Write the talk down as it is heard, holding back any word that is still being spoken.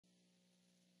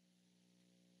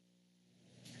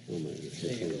Good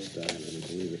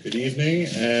evening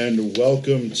and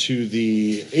welcome to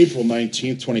the April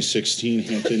 19th, 2016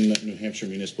 Hampton, New Hampshire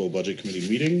Municipal Budget Committee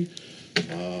meeting.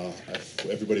 If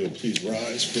everybody would please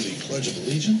rise for the Pledge of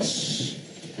Allegiance.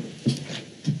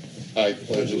 I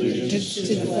pledge allegiance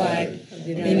to the flag of the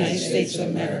United States of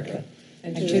America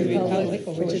and to the republic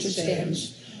for which it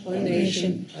stands, one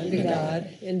nation, under God,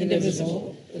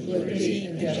 indivisible, with liberty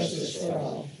and justice for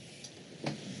all.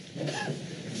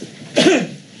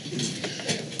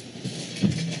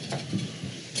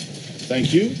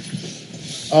 Thank you.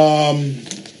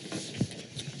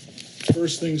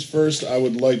 First things first, I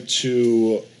would like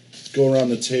to go around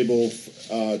the table,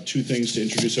 two things to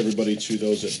introduce everybody to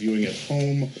those viewing at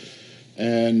home,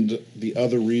 and the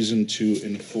other reason to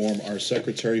inform our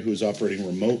secretary, who is operating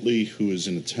remotely, who is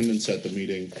in attendance at the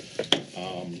meeting.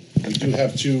 We do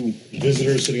have two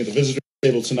visitors sitting at the visitor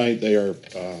table tonight. They are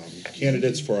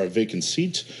candidates for our vacant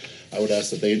seat. I would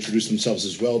ask that they introduce themselves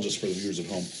as well, just for the viewers at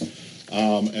home.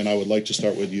 And I would like to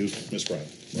start with you, Ms. Bridle.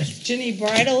 Ginny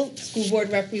Bridle, School Board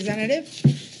Representative.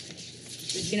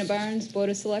 Regina Barnes, Board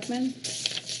of Selectmen.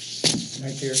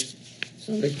 Mike Pierce.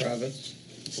 Sunday Kravitz.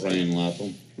 Brian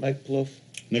Lapham. Mike Plouffe.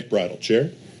 Nick Bridle,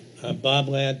 Chair. Bob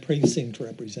Ladd, Precinct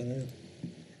Representative.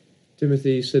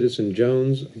 Timothy Citizen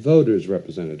Jones, Voters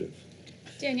Representative.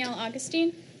 Danielle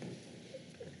Augustine.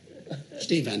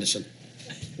 Steve Anderson.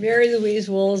 Mary Louise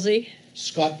Woolsey.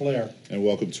 Scott Blair. And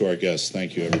welcome to our guests.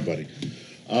 Thank you, everybody.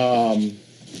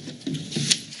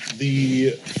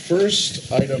 The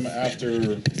first item after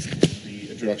the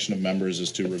introduction of members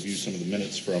is to review some of the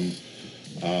minutes from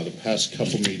the past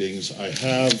couple meetings. I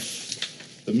have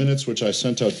the minutes which I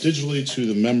sent out digitally to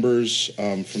the members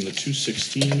from the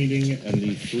 216 meeting and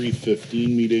the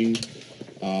 315 meeting.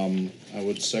 I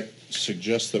would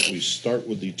suggest that we start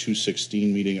with the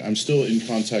 216 meeting. I'm still in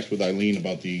contact with Eileen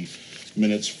about the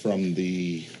minutes from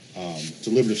the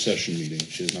deliberative session meeting.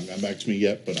 She has not gotten back to me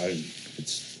yet, but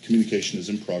communication is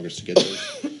in progress to get those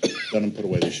done and put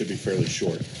away. They should be fairly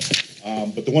short.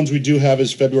 But the ones we do have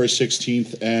is February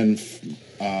 16th and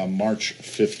March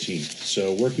 15th.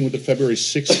 So working with the February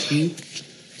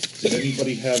 16th, did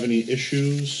anybody have any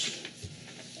issues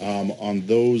on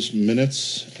those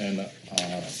minutes? And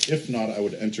if not, I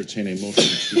would entertain a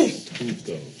motion to approve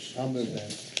those. I'll move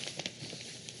that.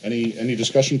 Any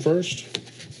discussion first?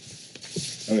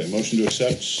 Okay, motion to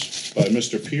accept by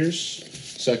Mr. Pierce,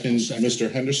 second. Mr.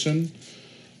 Henderson.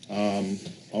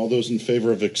 All those in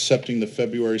favor of accepting the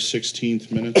February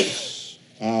 16th minutes,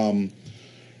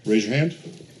 raise your hand.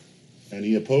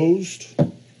 Any opposed?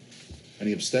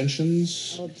 Any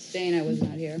abstentions? I'll abstain, I was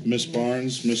not here. Ms.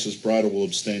 Barnes, Mrs. Bridle will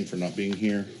abstain for not being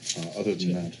here. Other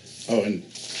than that. Oh, and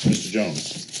Mr.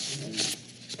 Jones.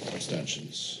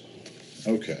 Abstentions.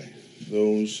 Okay.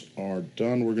 Those are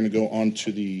done. We're going to go on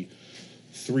to the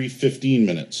 315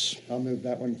 minutes. I'll move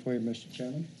that one for you, Mr.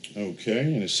 Chairman. Okay,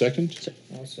 and a second?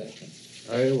 I'll second.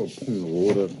 I have a point of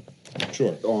order.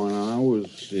 Sure. On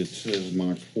ours, it says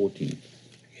March 14th,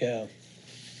 Yeah,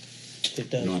 it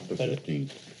does. not the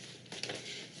 15th.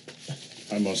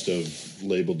 I must have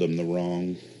labeled them the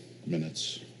wrong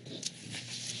minutes.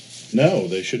 No,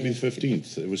 they should be the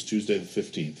 15th. It was Tuesday the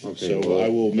 15th. Okay, So well, I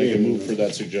will make a move for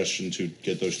that suggestion to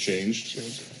get those changed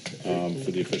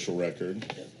for the official record.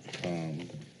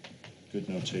 Good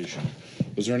notation.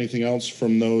 Was there anything else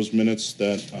from those minutes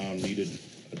that needed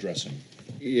addressing?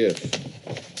 Yes.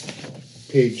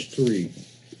 Page 3.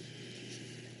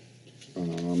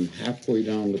 Halfway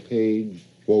down the page,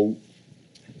 vote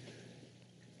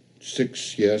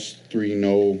 6 yes, 3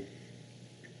 no.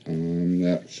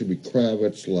 That should be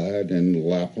Kravitz, Ladd, and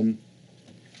Lapham.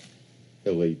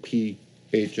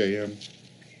 Lapham.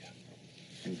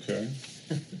 Okay.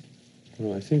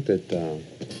 Well, I think that there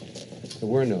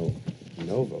were no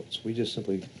votes. We just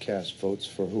simply cast votes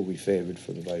for who we favored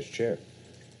for the vice chair.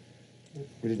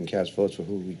 We didn't cast votes for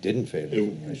who we didn't favor for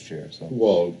the vice chair. So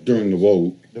Well, during the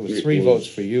vote. there was 3 votes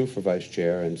for you for vice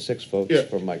chair and 6 votes Yeah.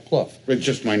 for Mike Plouffe. It's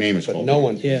just my name is But called. no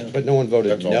one, Yeah. but no one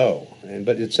voted That's all. no.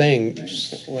 But it's saying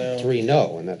Well- 3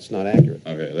 no, and that's not accurate.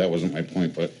 Okay, that wasn't my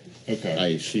point, but Okay.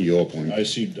 I see your point. I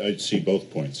see both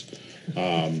points.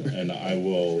 And I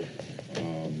will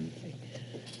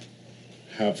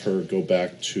have her go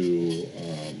back to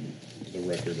the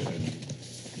record and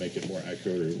make it more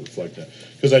accurate or reflect that.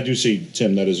 Because I do see,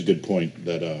 Tim, that is a good point,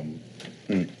 that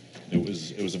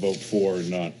it was a vote for,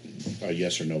 not a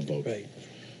yes or no vote.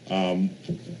 Right.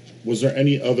 Was there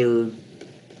any other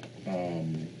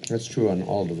That's true on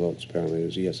all the votes, apparently. It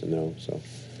was yes and no, so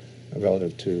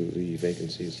relative to the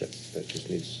vacancies, that just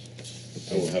needs...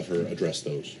 I will have her address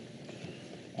those.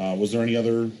 Was there any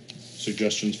other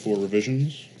suggestions for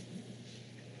revisions?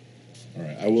 All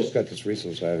right, I will, Just got this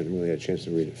recently, so I haven't really had a chance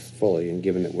to read it fully, and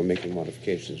given that we're making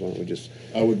modifications, why don't we just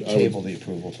I would, table the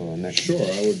approval till the next? sure,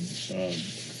 I would,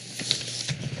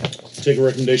 take a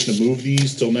recommendation to move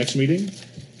these till next meeting.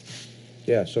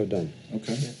 Yeah, so done.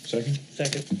 Okay, second?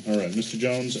 Second. All right, Mr.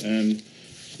 Jones and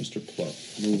Mr.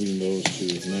 Pluff, moving those to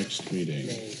the next meeting,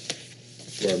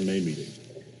 to our May meeting.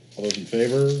 All those in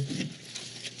favor?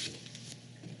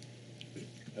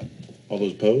 All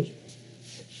those opposed?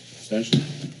 Abstention?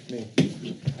 Me.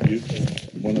 You?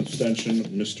 One abstention,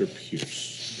 Mr.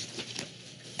 Pierce.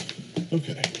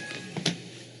 Okay,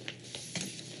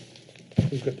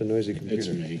 Who's got the noisy it's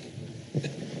computer? me.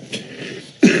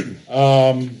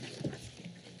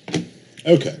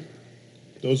 Okay,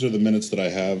 those are the minutes that I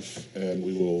have, and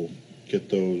we will get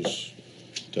those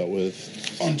dealt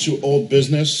with. Onto old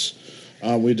business.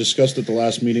 We discussed at the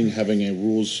last meeting having a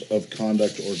rules of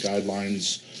conduct or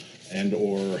guidelines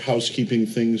and/or housekeeping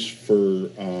things for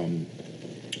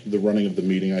the running of the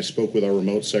meeting. I spoke with our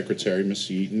remote secretary,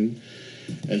 Miss Eaton,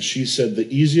 and she said the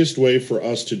easiest way for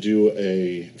us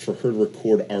to for her to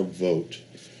record our vote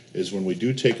is when we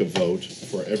do take a vote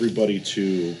for everybody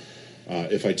to,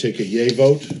 if I take a yay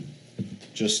vote,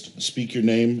 just speak your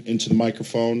name into the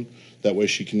microphone. That way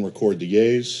she can record the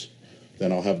yays.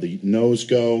 Then I'll have the noes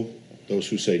go. Those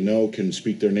who say no can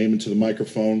speak their name into the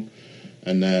microphone.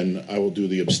 And then I will do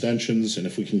the abstentions. And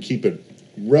if we can keep it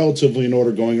relatively in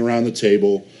order going around the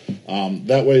table,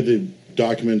 that way the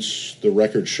documents, the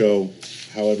records show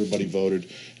how everybody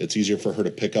voted. It's easier for her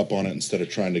to pick up on it instead of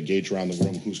trying to gauge around the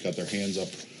room who's got their hands up.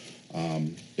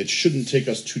 It shouldn't take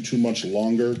us too much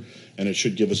longer, and it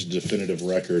should give us a definitive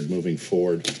record moving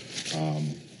forward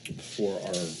for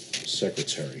our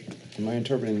secretary. Am I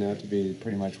interpreting that to be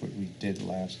pretty much what we did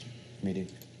last meeting?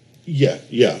 Yeah.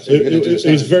 So we're gonna do the It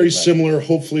same was as we very did last similar.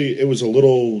 Hopefully, it was a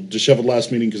little disheveled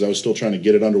last meeting because I was still trying to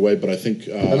get it underway, but I think.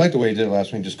 I like the way you did it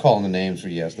last week, just calling the names for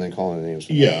yes, and then calling the names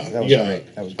for no. Yeah, That was yeah.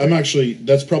 great. That was great. I'm actually,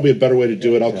 that's probably a better way to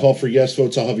do it. I'll Yeah. call for yes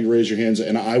votes, I'll have you raise your hands,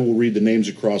 and I will read the names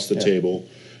across the Yeah. table.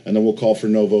 And then we'll call for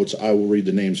no votes, I will read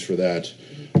the names for that.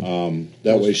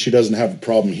 That way she doesn't have a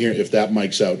problem hearing, if that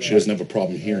mic's out, she doesn't have a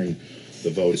problem hearing the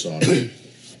votes on it.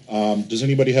 Does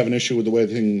anybody have an issue with the way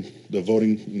the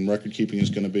voting and record keeping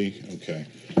is gonna be? Okay.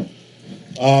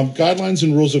 Guidelines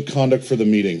and rules of conduct for the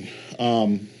meeting.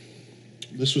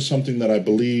 This was something that I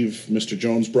believe Mr.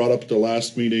 Jones brought up at the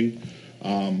last meeting.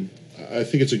 I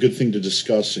think it's a good thing to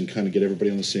discuss and kind of get everybody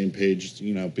on the same page,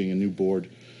 you know, being a new board.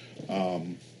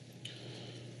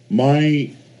 My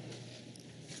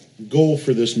goal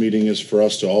for this meeting is for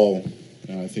us to all,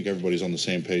 and I think everybody's on the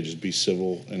same page, is be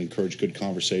civil and encourage good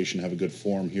conversation, have a good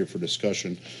forum here for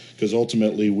discussion, because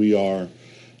ultimately we are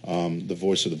the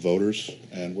voice of the voters,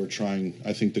 and we're trying,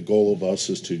 I think the goal of us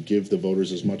is to give the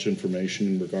voters as much information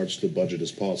in regards to the budget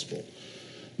as possible.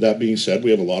 That being said,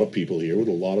 we have a lot of people here with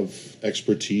a lot of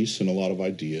expertise and a lot of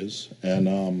ideas,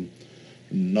 and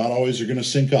not always are going to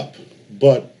sync up,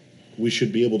 but we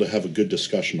should be able to have a good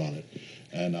discussion on it.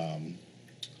 And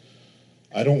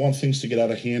I don't want things to get out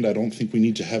of hand. I don't think we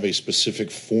need to have a specific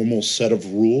formal set of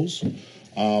rules,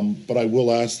 but I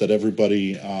will ask that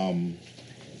everybody,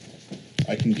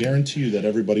 I can guarantee you that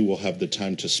everybody will have the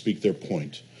time to speak their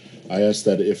point. I ask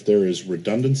that if there is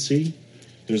redundancy,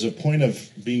 there's a point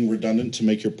of being redundant to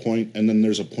make your point, and then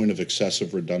there's a point of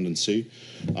excessive redundancy.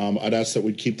 I'd ask that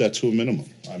we'd keep that to a minimum.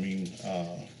 I mean,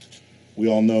 we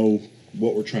all know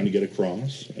what we're trying to get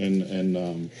across,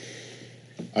 and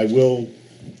I will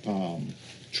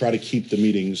try to keep the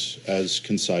meetings as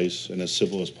concise and as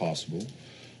civil as possible.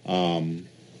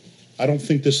 I don't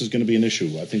think this is going to be an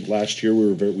issue. I think last year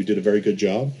we did a very good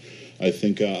job. I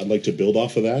think I'd like to build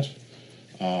off of that.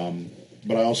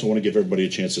 But I also want to give everybody a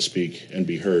chance to speak and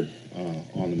be heard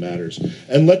on the matters.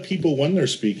 And let people, when they're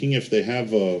speaking, if they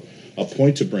have a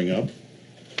point to bring up,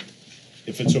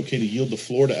 if it's okay to yield the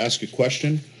floor to ask a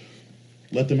question,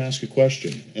 let them ask a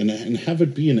question. And have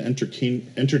it be an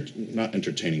not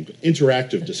entertaining, but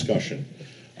interactive discussion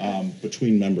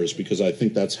between members, because I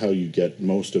think that's how you get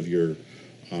most of your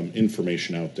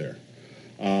information out there.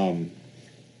 I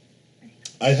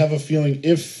have a feeling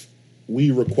if we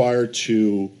require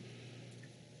to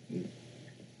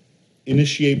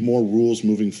initiate more rules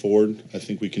moving forward, I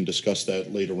think we can discuss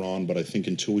that later on, but I think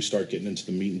until we start getting into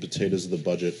the meat and potatoes of the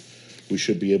budget, we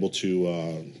should be able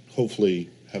to hopefully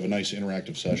have a nice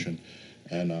interactive session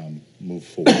and move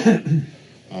forward.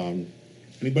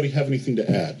 Anybody have anything to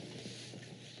add?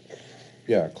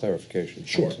 Yeah, clarification.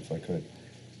 Sure. If I could.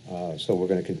 So we're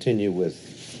going to continue with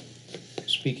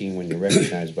speaking when you're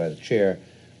recognized by the chair,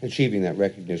 achieving that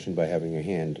recognition by having your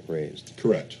hand raised.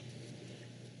 Correct.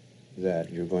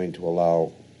 That you're going to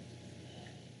allow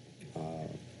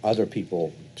other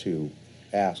people to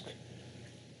ask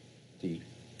the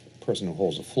person who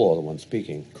holds the floor, the one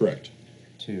speaking, Correct.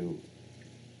 to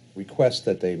request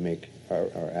that they make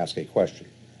or ask a question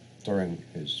during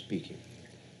his speaking.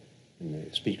 And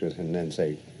the speaker can then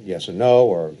say yes or no,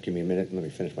 or give me a minute and let me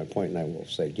finish my point, and I will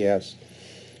say yes.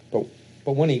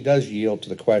 But when he does yield to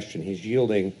the question, he's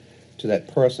yielding to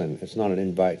that person. It's not an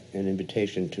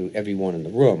invitation to everyone in the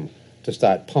room to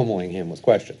start pummeling him with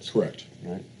questions. Correct.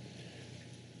 Right?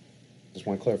 Just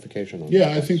one clarification on that.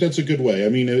 Yeah, I think that's a good way. I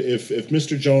mean, if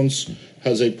Mr. Jones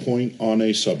has a point on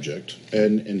a subject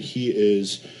and he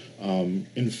is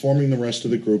informing the rest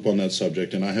of the group on that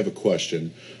subject, and I have a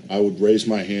question, I would raise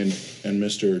my hand and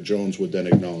Mr. Jones would then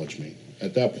acknowledge me.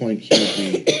 At that point, he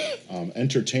would be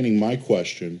entertaining my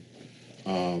question.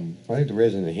 I think the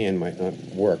raising the hand might not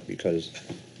work because,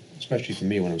 especially for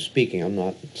me when I'm speaking, I'm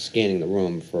not scanning the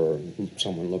room for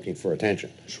someone looking for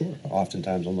attention. Sure.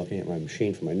 Oftentimes I'm looking at my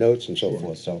machine for my notes and so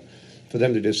forth. So for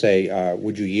them to just say,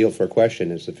 would you yield for a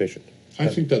question is sufficient. I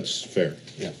think that's fair.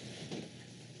 Yeah.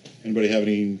 Anybody have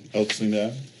any else thing to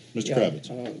add? Mr.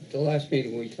 Kravitz? The last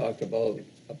meeting, we talked about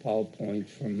a PowerPoint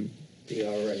from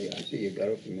DRA. I see you got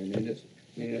it from the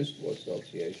Municipal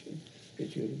Association.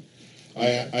 Did you? I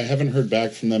haven't heard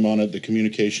back from them on it. The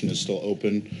communication is still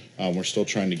open. We're still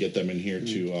trying to get them in here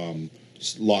to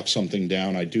lock something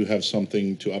down. I do have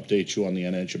something to update you on the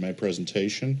NHMA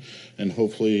presentation, and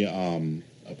hopefully,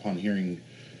 upon hearing,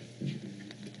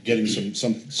 getting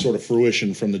some sort of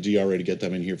fruition from the DRA to get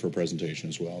them in here for a presentation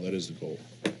as well. That is the goal.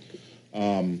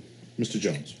 Mr.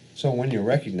 Jones. So when you're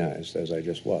recognized, as I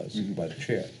just was, by the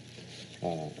chair,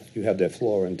 you have that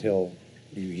floor until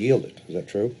you yield it. Is that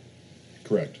true?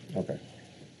 Correct. Okay.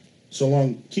 So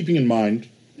long, keeping in mind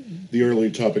the earlier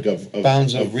topic of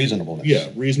Bounds of reasonableness. Yeah,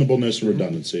 reasonableness and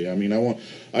redundancy. I mean,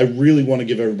 I really want to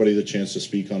give everybody the chance to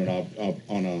speak on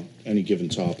any given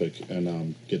topic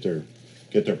and get their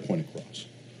point across.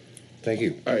 Thank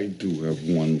you. I do have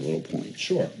one little point.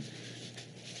 Sure.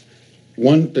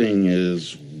 One thing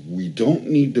is, we don't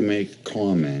need to make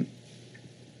comment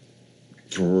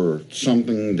for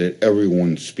something that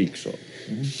everyone speaks of.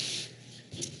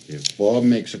 If Bob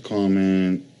makes a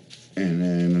comment and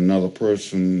then another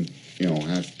person,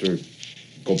 has to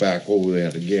go back over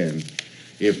that again.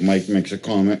 If Mike makes a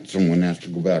comment, someone has to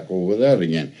go back over that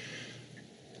again.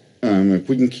 If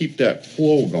we can keep that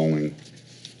flow going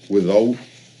without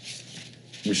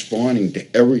responding to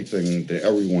everything that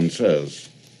everyone says,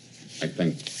 I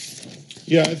think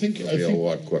it'll be a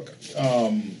lot quicker.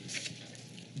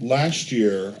 Last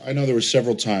year, I know there were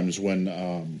several times when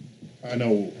I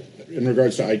know in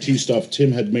regards to IT stuff,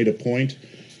 Tim had made a point.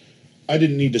 I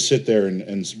didn't need to sit there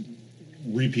and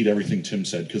repeat everything Tim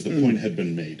said because the point had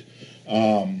been made.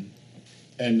 And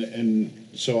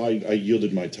so I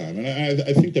yielded my time. And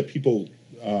I think that people,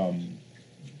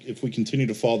 if we continue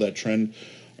to follow that trend,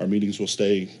 our meetings will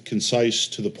stay concise,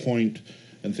 to the point,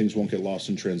 and things won't get lost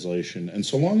in translation. And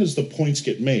so long as the points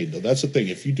get made, though, that's the thing.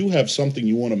 If you do have something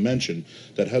you want to mention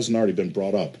that hasn't already been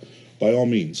brought up, by all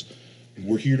means,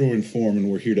 we're here to inform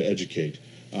and we're here to educate.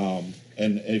 And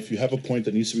if you have a point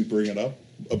that needs to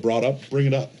be brought up, bring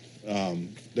it up.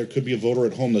 There could be a voter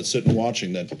at home that's sitting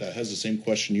watching that has the same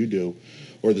question you do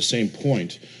or the same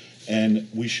point, and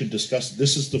we should discuss.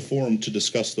 This is the forum to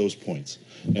discuss those points,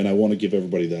 and I want to give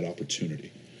everybody that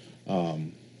opportunity.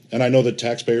 And I know that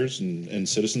taxpayers and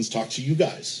citizens talk to you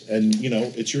guys, and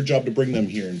it's your job to bring them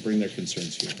here and bring their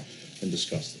concerns here and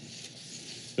discuss them.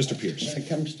 Mr. Pierce. When it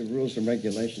comes to rules and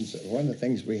regulations, one of the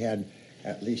things we had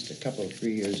at least a couple of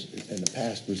 3 years in the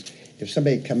past was if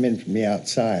somebody come in from the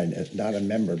outside, not a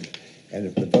member, and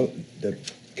if the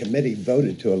committee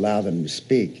voted to allow them to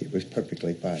speak, it was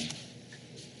perfectly fine.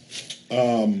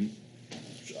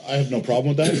 I have no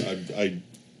problem with that.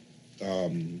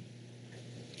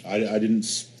 I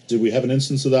didn't. Did we have an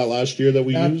instance of that last year that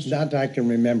we used? Not that I can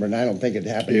remember, and I don't think it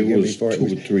happened It a year was before. 2 or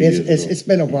 3 years ago. It's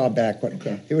been a while back.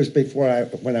 Okay. It was before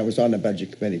when I was on the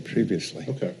budget committee previously.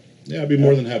 Okay. Yeah, I'd be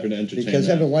more than happy to entertain Because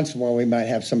that. every once in a while, we might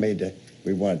have somebody that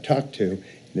we want to talk to,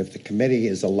 and if the committee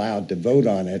is allowed to vote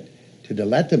on it, to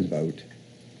let them vote,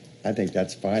 I think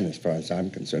that's fine as far as I'm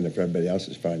concerned, if everybody else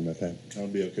is fine with that. I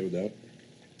would be okay with that.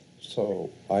 So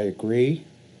I agree,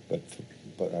 but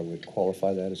I would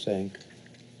qualify that as saying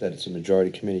that it's a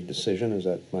majority committee decision. Is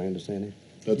that my understanding?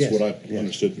 That's Yes, what I yes.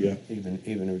 understood, yeah. Even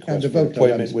a the request for vote to let them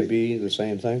appointment would speak. be the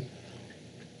same thing?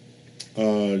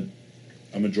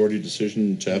 A majority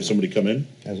decision to have somebody come in?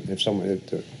 As if someone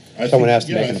I someone think- has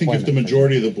to make an I think if appointment. the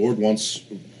majority of the board wants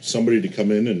somebody to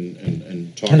come in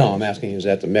and talk. No, I'm asking, is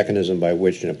that the mechanism by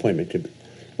which an appointment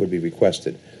would be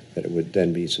requested? that it would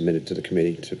then be submitted to the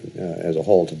committee to, as a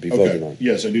whole to be voted Okay, on.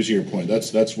 yes, I do see your point.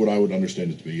 That's what I would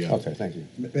understand it to be, yeah. Okay, thank you.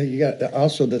 But you got,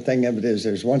 also the thing of it is,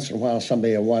 there's once in a while,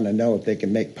 somebody will want to know if they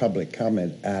can make public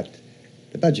comment at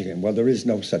the budget hearing. Well, there is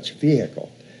no such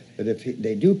vehicle. But if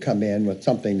they do come in with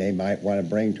something they might want to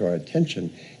bring to our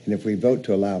attention, and if we vote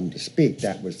to allow them to speak,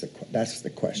 that's the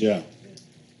question. Yeah.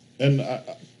 And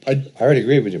I already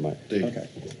agree with you, Mike, Okay.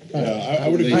 I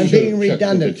would agree. I'm They being should check with the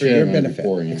redundant for your chairman benefit.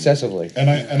 beforehand. excessively. And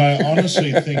I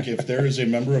honestly think if there is a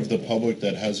member of the public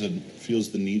that feels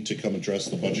the need to come address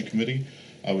the budget committee,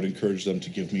 I would encourage them to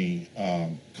give me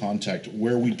contact.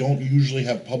 Where we don't usually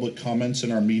have public comments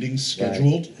in our meetings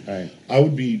scheduled, right. I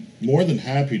would be more than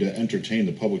happy to entertain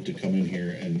the public to come in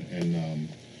here and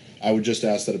I would just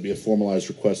ask that it be a formalized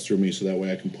request through me so that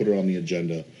way I can put it on the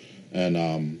agenda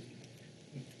and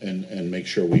make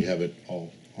sure we have it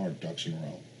all our ducks in a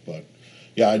row. But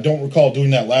yeah, I don't recall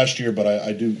doing that last year, but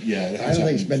I do. Yeah, it I has don't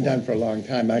think it's happened been before. done for a long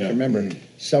time. I Yeah. can remember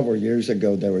several years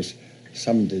ago, there was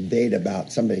some debate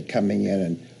about somebody coming in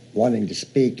and wanting to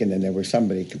speak, and then there was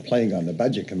somebody complaining on the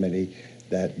budget committee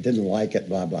that didn't like it,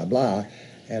 blah, blah, blah.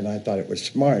 And I thought it was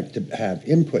smart to have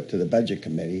input to the budget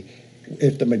committee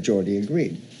if the majority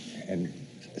agreed. And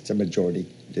it's a majority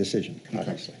decision,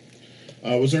 obviously.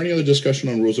 Was there any other discussion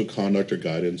on rules of conduct or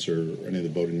guidance or any of the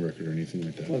voting record or anything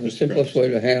like that? Well, the Mr. simplest Kraus?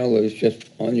 way to handle it is just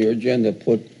on your agenda,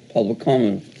 put public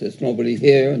comment. If there's nobody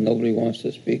here and nobody wants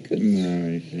to speak, No,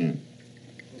 you can't.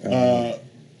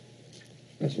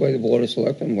 that's the way the Board of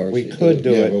Selectmen works. We They could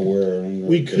do Yeah, it. but we're under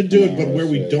We could do it, but different where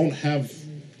we RSA. don't have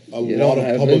a You lot don't of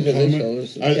have public visitors, comment. so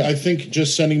this is- yeah. I think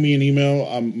just sending me an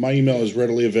email, my email is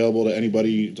readily available to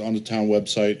anybody on the town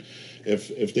website.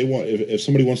 If they want, if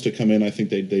somebody wants to come in, I think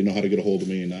they know how to get a hold of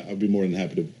me, and I'd be more than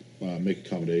happy to make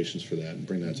accommodations for that and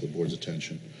bring that to the board's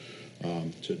attention,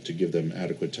 to give them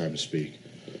adequate time to speak.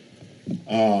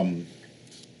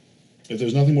 If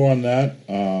there's nothing more on that,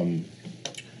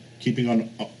 keeping on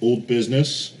old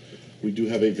business, we do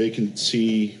have a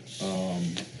vacancy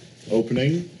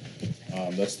opening.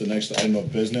 That's the next item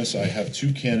of business. I have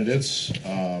two candidates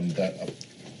that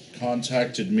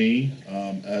contacted me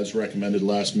as recommended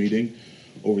last meeting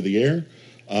over the air.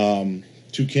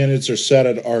 Two candidates are sat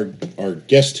at our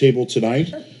guest table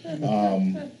tonight.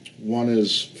 One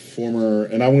is former,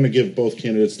 and I'm going to give both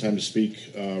candidates time to speak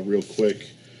real quick,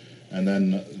 and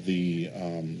then the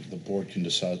board can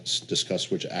discuss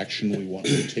which action we want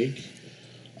to take.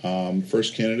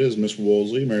 First candidate is Ms.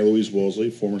 Woolsey, Mary Louise Woolsey,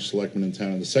 former selectman in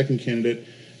town, and the second candidate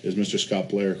is Mr. Scott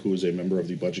Blair, who was a member of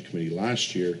the budget committee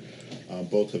last year.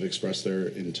 Both have expressed their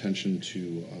intention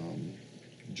to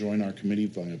join our committee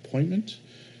by appointment.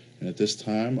 And at this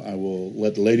time, I will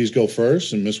let the ladies go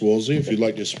first. And Ms. Woolsey, if you'd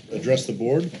like to address the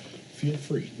board, feel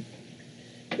free.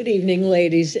 Good evening,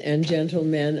 ladies and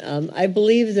gentlemen. I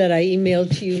believe that I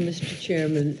emailed to you, Mr.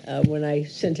 Chairman, when I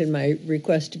sent in my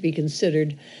request to be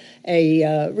considered a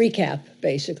recap,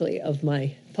 basically, of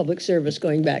my public service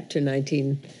going back to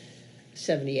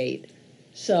 1978.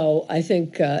 So I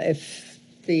think if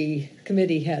the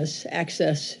committee has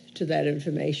access to that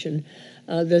information,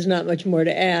 there's not much more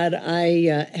to add.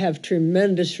 I have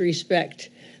tremendous respect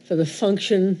for the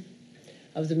function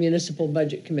of the Municipal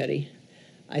Budget Committee.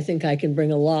 I think I can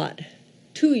bring a lot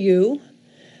to you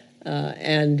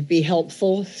and be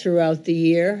helpful throughout the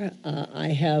year. I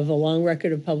have a long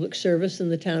record of public service in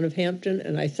the town of Hampton,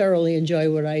 and I thoroughly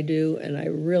enjoy what I do, and I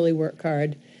really work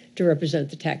hard to represent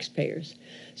the taxpayers.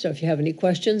 So if you have any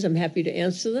questions, I'm happy to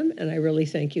answer them, and I really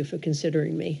thank you for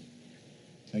considering me.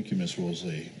 Thank you, Ms.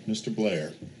 Woolsey. Mr.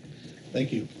 Blair.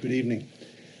 Thank you. Good evening.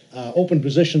 Open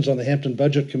positions on the Hampton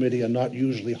Budget Committee are not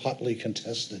usually hotly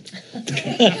contested.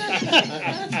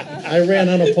 I ran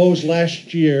unopposed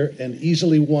last year and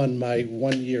easily won my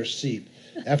one-year seat.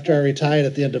 After I retired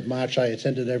at the end of March, I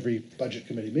attended every Budget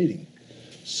Committee meeting.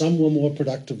 Some were more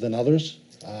productive than others,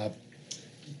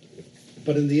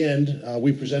 but in the end,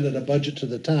 we presented a budget to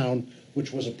the town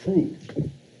which was approved,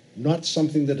 not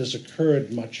something that has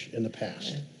occurred much in the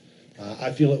past.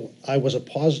 I feel I was a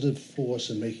positive force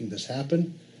in making this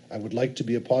happen. I would like to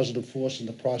be a positive force in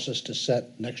the process to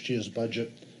set next year's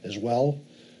budget as well.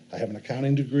 I have an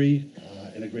accounting degree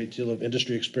and a great deal of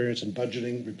industry experience in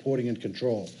budgeting, reporting, and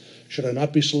control. Should I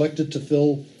not be selected to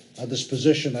fill this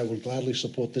position, I would gladly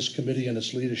support this committee and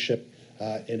its leadership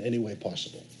in any way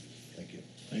possible. Thank you.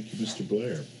 Thank you, Mr.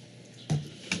 Blair.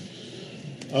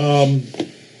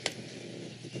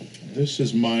 This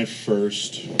is my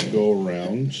first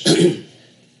go-around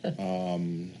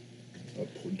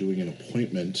doing an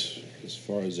appointment as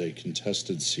far as a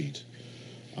contested seat.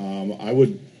 I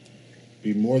would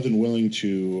be more than willing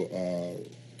to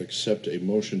accept a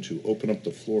motion to open up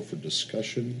the floor for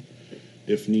discussion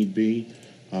if need be.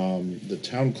 The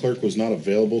town clerk was not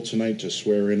available tonight to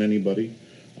swear in anybody,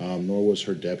 nor was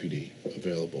her deputy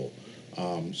available.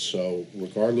 So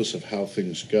regardless of how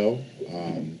things go,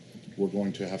 we're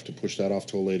going to have to push that off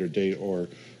to a later date, or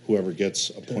whoever gets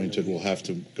appointed will have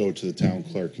to go to the town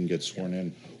clerk and get sworn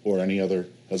in, or any other,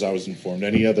 as I was informed,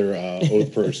 any other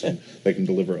oath person that can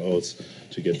deliver oaths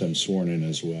to get them sworn in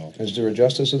as well. Is there a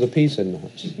justice of the peace in the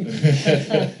house?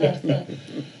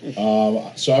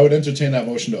 So I would entertain that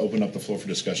motion to open up the floor for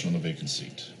discussion on the vacant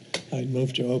seat. I'd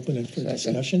move to open it for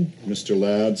discussion. Mr.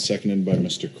 Ladd, seconded by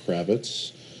Mr.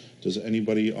 Kravitz. Does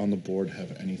anybody on the board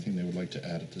have anything they would like to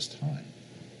add at this time?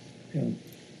 Yeah.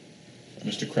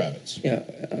 Mr. Kravitz. Yeah,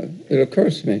 it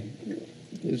occurs to me,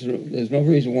 there's no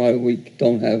reason why we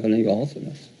don't have any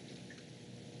alternates.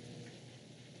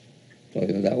 So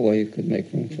that way you could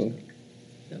make room for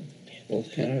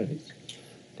both candidates.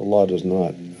 The law does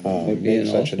not Would be make an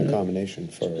such an alternate. accommodation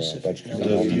for budget. It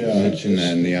doesn't mention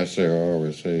that in the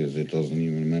RSAs, it doesn't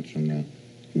even mention that.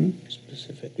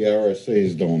 Specific. The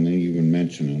RSAs don't even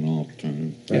mention an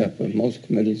alternate. Yeah, but most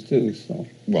committees do, so.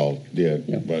 Well, yeah,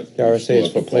 Yeah. but. The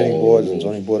RSAs for planning boards and rules.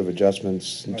 zoning board of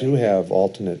adjustments do have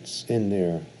alternates in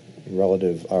their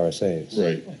relative RSAs.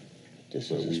 Right. This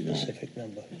But is a we don't. specific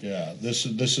number. Yeah, this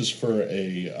is for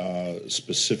a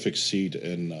specific seat,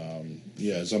 and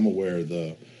yeah, as I'm aware,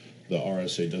 the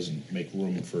RSA doesn't make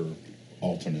room for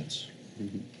alternates.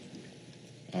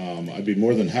 I'd be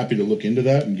more than happy to look into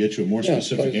that and get you a more Yeah,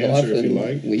 specific because answer if you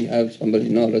often like. We have somebody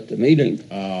not at the meeting,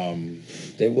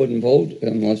 they wouldn't vote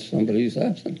unless somebody's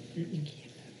absent.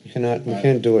 We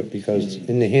can't do it because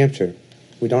in New Hampshire,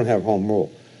 we don't have home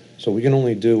rule. So we can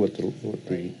only do what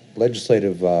the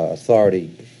legislative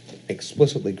authority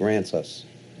explicitly grants us.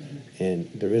 And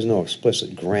there is no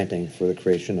explicit granting for the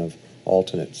creation of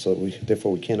alternates, so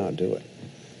therefore we cannot do it.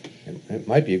 It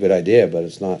might be a good idea, but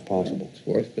it's not possible. It's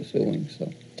worth pursuing,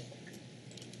 so.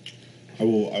 I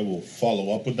will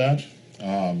follow up with that,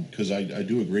 because I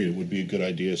do agree, it would be a good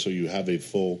idea, so you have a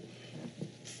full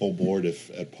board if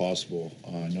at possible.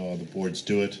 I know other boards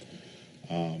do it,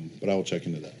 but I will check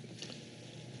into that.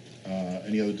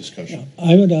 Any other discussion?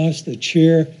 I would ask the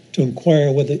chair to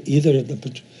inquire whether either of the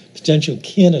potential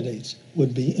candidates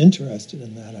would be interested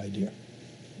in that idea.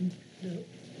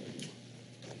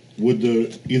 Would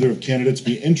either of candidates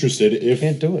be interested if?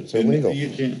 Can't do it, it's illegal. You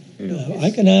can't. I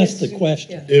can ask the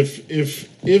question.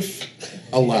 If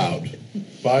allowed,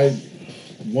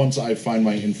 once I find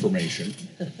my information,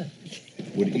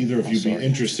 would either of you be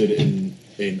interested in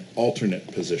an alternate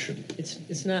position?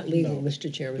 It's not legal,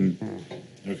 Mr. Chairman.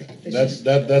 Okay,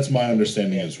 that's my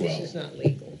understanding as well. This is not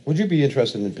legal. Would you be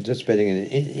interested in participating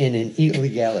in an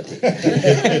illegality?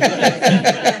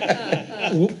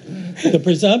 The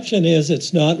presumption is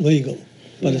it's not legal,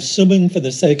 but assuming for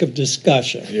the sake of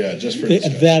discussion. Yeah, just for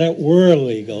discussion. That it were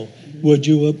legal, would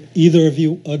either of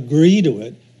you agree to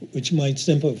it, which might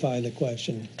simplify the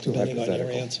question, depending on your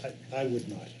hypothetical. answer? I would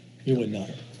not. You would not.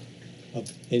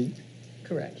 Okay.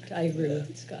 Correct, I agree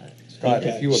with Scott. Scott,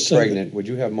 if you were So- pregnant, would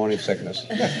you have morning sickness?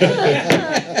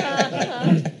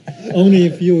 Only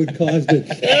if you had caused it.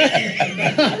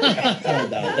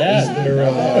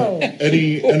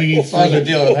 Any further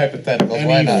dealing with hypotheticals,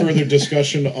 any further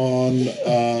discussion on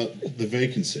the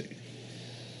vacancy?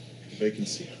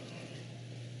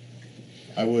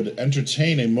 I would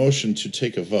entertain a motion to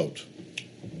take a vote.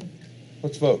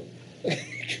 Let's vote.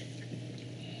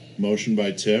 Motion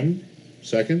by Tim,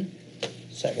 second.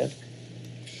 Second.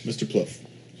 Mr. Plouffe.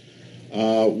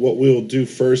 What we'll do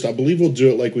first, I believe we'll do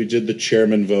it like we did the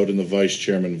chairman vote and the vice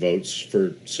chairman votes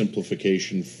for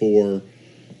simplification for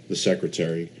the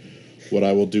secretary. What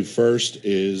I will do first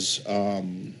is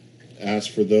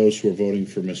ask for those who are voting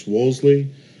for Ms. Woolsey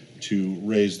to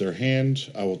raise their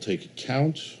hand. I will take a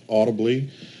count audibly,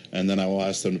 and then I will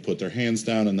ask them to put their hands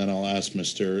down, and then I'll ask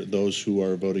those who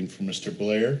are voting for Mr.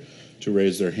 Blair to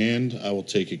raise their hand. I will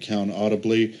take a count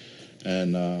audibly,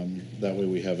 and that way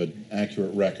we have an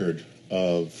accurate record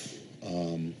of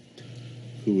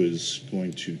who is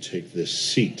going to take this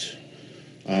seat.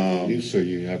 So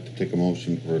you have to take a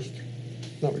motion first.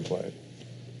 Not required.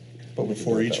 But we can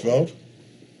Before do it each that way. vote?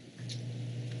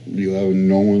 You have,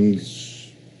 no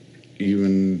one's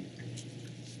even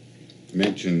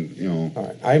mentioned, All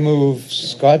right, I move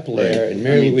Scott Blair Right. and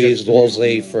Mary I mean, Louise just-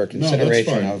 Wolsey for that's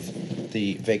consideration fine. of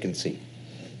the vacancy.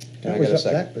 Can I That get a was,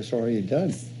 second? that was already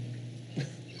done.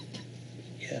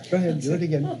 Yeah. Go ahead, do it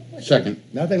again. second.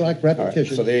 Nothing like All right,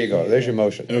 repetition. so there you go, there's your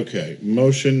motion. Okay,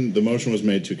 the motion was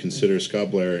made to consider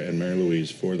Scott Blair and Mary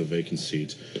Louise for the vacant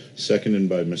seats, seconded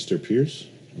by Mr. Pierce.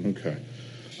 Okay.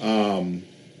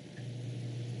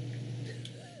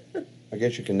 I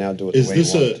guess you can now do it Is the way you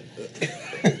this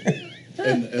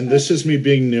want. and this is me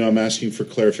being new, I'm asking for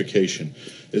clarification.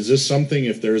 Is this something,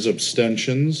 if there's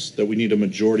abstentions, that we need a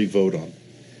majority vote on?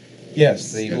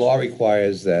 Yes, the law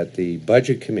requires that the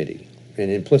budget committee, and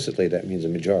implicitly that means a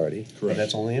majority. Correct. But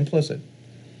that's only implicit.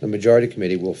 The majority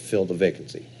committee will fill the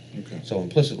vacancy. Okay. So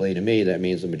implicitly, to me, that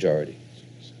means the majority.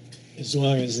 As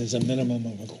long as there's a minimum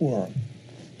of a quorum.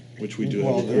 Which we do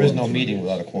Well, have. a there is no quorum. meeting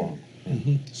without a quorum.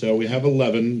 So we have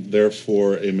 11,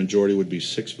 therefore a majority would be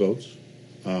 6 votes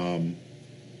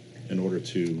in order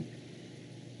to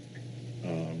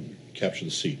capture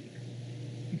the seat.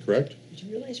 Correct? Did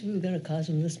you realize we were going to cause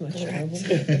them this much trouble?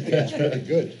 That's very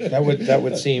good. That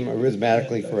would seem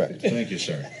arithmetically correct. Thank you,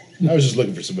 sir. I was just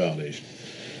looking for some validation.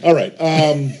 All right,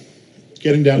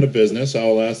 getting down to business, I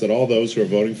will ask that all those who are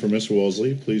voting for Ms.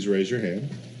 Woolsey, please raise your hand.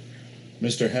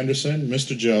 Mr. Henderson,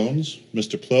 Mr. Jones,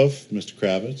 Mr. Plouffe, Mr.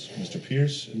 Kravitz, Mr.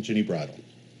 Pierce, and Ginny Bridle.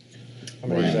 How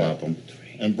many is Brian that? Lapham.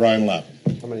 And Brian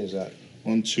Lapham. How many is that?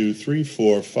 1, 2, 3,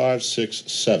 4, 5,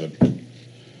 6, 7.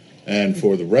 And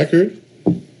for the record,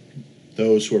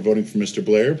 those who are voting for Mr.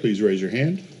 Blair, please raise your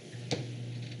hand.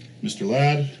 Mr.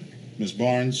 Ladd, Ms.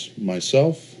 Barnes,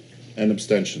 myself, and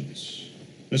abstentions.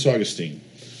 Ms. Augustine,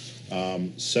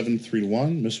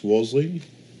 7-3-1. Ms. Woolsey,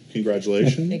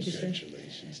 congratulations. Thank you, sir.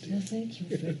 Well, thank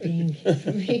you for being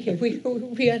here.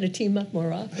 We ought to team up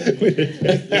more often.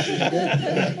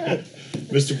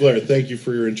 Mr. Blair, thank you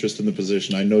for your interest in the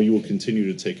position. I know you will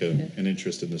continue to take an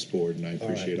interest in this board, and I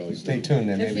appreciate all you do. Stay tuned,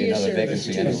 there may And for be your another service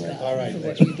vacancy too, anyway. Scott, All right. for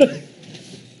what you do.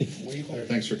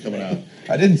 Thanks for coming out.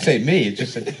 I didn't say me, it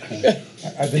just said,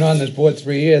 I've been on this board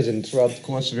 3 years, and throughout the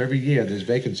course of every year, there's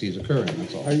vacancies occurring,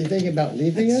 that's all. Are you thinking about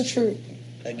leaving us? True.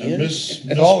 And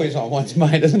It's always on one's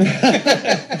mind, isn't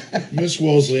it? Ms.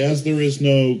 Woolsey, as there is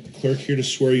no clerk here to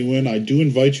swear you in, I do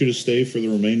invite you to stay for the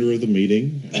remainder of the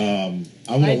meeting.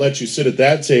 I'm going to let you sit at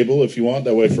that table if you want,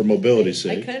 that way for mobility's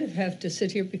I sake. kind of have to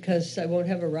sit here because I won't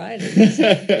have a ride.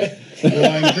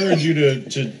 Well, I encourage you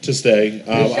to stay.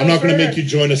 I'm not going to make you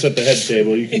join us at the head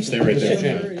table. You can stay right there.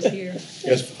 Chauffeur is here.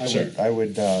 Yes, sir. I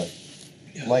would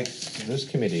like this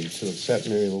committee to accept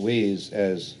Mary Louise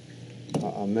as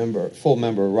a member, full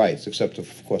member of rights, except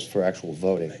of course for actual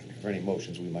voting, for any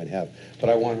motions we might have. But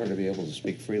I want her to be able to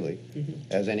speak freely,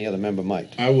 as any other member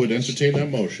might. I would entertain that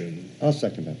motion, I'll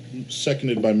second that.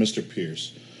 seconded by Mr.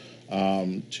 Pierce,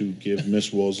 to give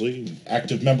Ms. Woolsey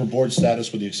active member board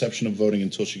status with the exception of voting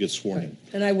until she gets sworn in.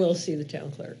 And I will see the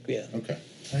town clerk. Yeah. Okay,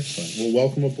 excellent. Well,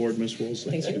 welcome aboard, Ms.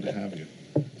 Woolsey. It's Thank you. good to have you.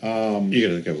 You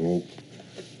gotta take a vote.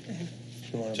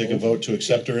 Take a vote to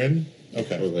accept her in? Well,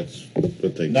 Okay. that's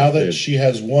what they Now just that did. she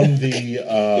has won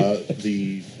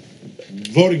the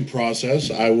voting process,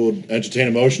 I will entertain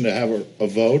a motion to have a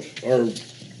vote, or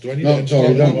do I need to? No,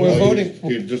 entertain no, a no, we're motion?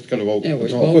 voting. You just gotta vote. Yeah,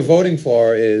 That's we're all. What we're voting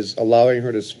for is allowing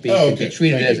her to speak Oh, and be okay.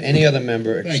 treated Thank as you. any other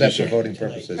member Thank except you, for sir. voting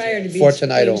purposes, Prior to for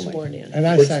tonight being only. sworn in. And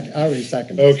I already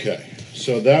second. Okay,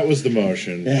 so that was the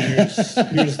motion.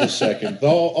 Here's the second.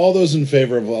 All those in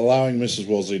favor of allowing Mrs.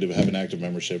 Woolsey to have an active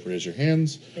membership, raise your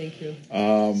hands. Thank you.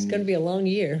 It's going to be a long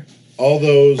year. All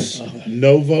those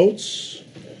no votes,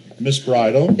 Ms.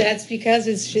 Bridle. That's because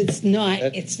it's not,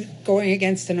 it's going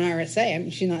against an RSA. I mean,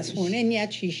 she's not sworn in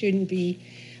yet, she shouldn't be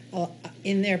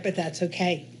in there, but that's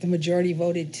okay. The majority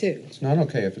voted too. It's not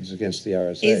okay if it's against the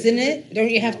RSA. Isn't it? Don't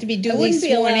you have to be I duly wouldn't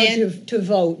be sworn allowed in? to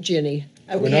vote, Ginny.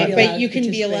 I wouldn't Okay, be but allowed you can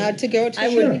be participate. allowed to go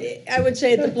to. I would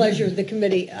say at the pleasure of the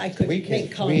committee, I could We can,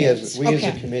 make comments. we as a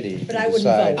Okay. committee But I can wouldn't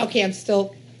decide. vote. Okay, I'm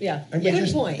still, Yeah, Yeah.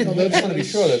 good point. I just want to be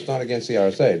sure that it's not against the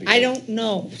RSA. because I don't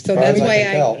know, so as far that's as I why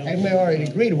can tell, And we already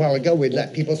agreed a while ago we'd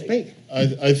let people speak.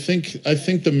 I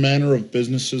think the manner of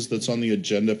businesses that's on the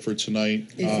agenda for tonight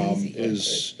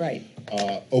is Right.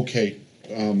 okay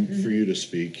for you to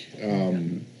speak.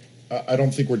 I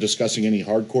don't think we're discussing any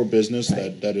hardcore business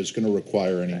that is going to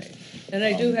require any. And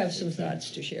I do have some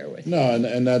thoughts to share with you. No,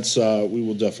 and that's we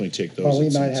will definitely take those. Well, we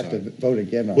at some might have to time. vote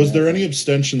again on that. Was there any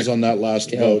abstentions on that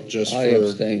last Yeah, vote? Just I for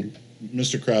abstained.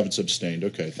 Mr. Kravitz abstained.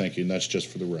 Okay, thank you, and that's just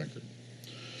for the record.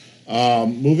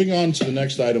 Moving on to the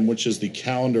next item, which is the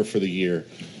calendar for the year.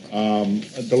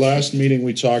 At the last meeting,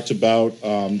 we talked about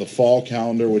the fall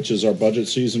calendar, which is our budget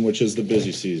season, which is the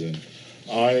busy season.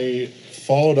 I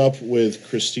followed up with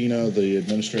Christina, the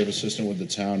administrative assistant with the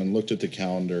town, and looked at the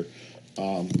calendar.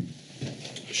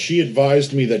 She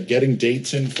advised me that getting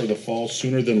dates in for the fall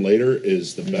sooner than later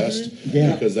is the best,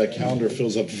 Yeah. because that calendar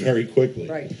fills up very quickly.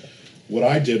 Right. What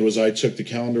I did was I took the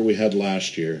calendar we had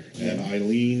last year, and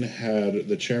Eileen had,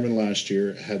 the chairman last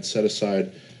year, had set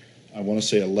aside, I want to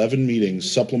say 11 meetings,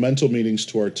 supplemental meetings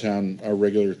to our town, our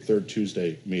regular third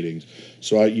Tuesday meetings.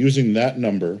 So using that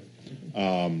number,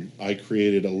 I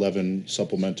created 11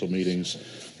 supplemental meetings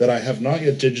that I have not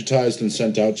yet digitized and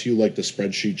sent out to you like the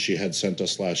spreadsheet she had sent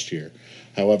us last year.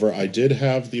 However, I did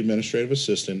have the administrative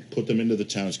assistant put them into the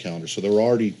town's calendar, so they're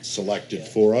already selected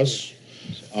for us,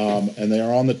 and they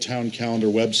are on the town calendar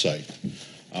website.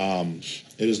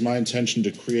 It is my intention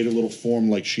to create a little form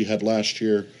like she had last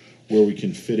year where we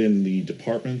can fit in the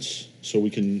departments so we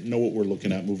can know what we're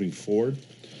looking at moving forward.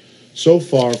 So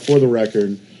far, for the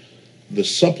record, the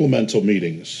supplemental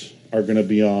meetings are going to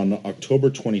be on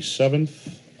October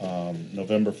 27th,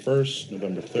 November 1st,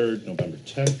 November 3rd, November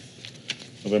 10th,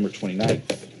 November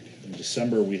 29th. In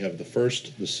December, we have the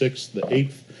 1st, the 6th, the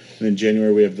 8th, and in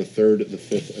January, we have the 3rd, the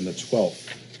 5th, and the 12th.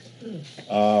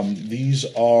 These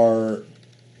are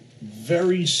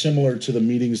very similar to the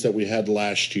meetings that we had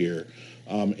last year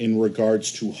in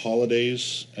regards to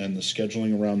holidays and the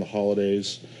scheduling around the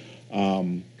holidays.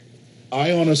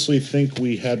 I honestly think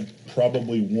we had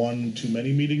probably one too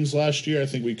many meetings last year. I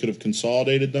think we could have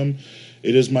consolidated them.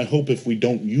 It is my hope if we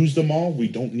don't use them all, we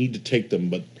don't need to take them.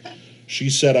 But she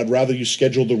said, I'd rather you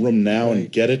schedule the room now and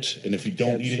get it. And if you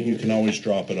don't need it, you can always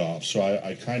drop it off. So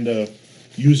I kind of,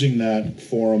 using that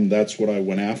forum, that's what I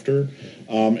went after.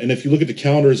 And if you look at the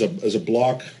calendar as a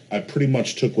block, I pretty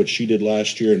much took what she did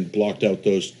last year and blocked out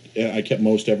those. I kept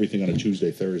most everything on a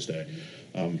Tuesday, Thursday.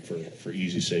 For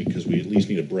easy sake, because we at least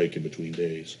need a break in between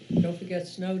days. Don't forget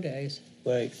snow days.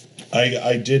 Right.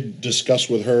 I did discuss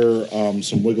with her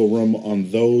some wiggle room on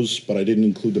those, but I didn't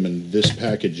include them in this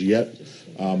package yet.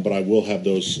 But I will have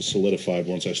those solidified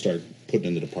once I start putting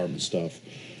in the department stuff.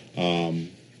 And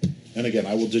again,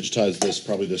 I will digitize this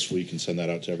probably this week and send that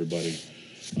out to everybody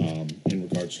in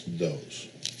regards to those.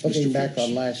 Looking Mr. back Fuchs.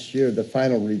 on last year, the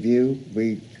final review,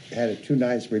 we had it 2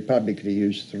 nights, we probably could have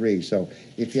used 3. So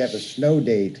if you have a snow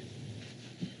date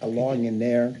along in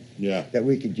there Yeah, that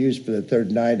we could use for the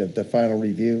 3rd night of the final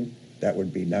review, that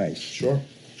would be nice. sure.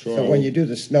 So when you do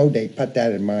the snow date, put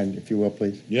that in mind, if you will,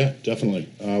 please. Yeah, definitely.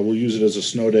 We'll use it as a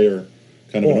snow day or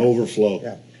kind of an Or- overflow.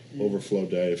 yeah. Overflow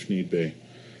day if need be.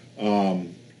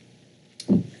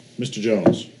 Mr.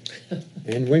 Jones.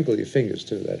 And winkle your fingers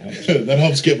too, that helps. That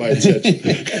helps get my attention.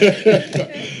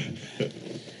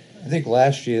 I think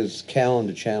last year's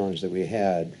calendar challenge that we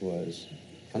had was,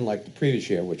 unlike the previous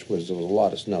year, which was there was a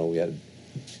lot of snow we had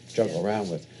to juggle around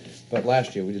with. But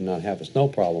last year, we did not have a snow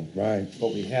problem. Right.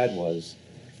 What we had was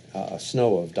a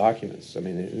snow of documents. I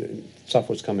mean, stuff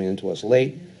was coming into us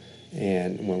late,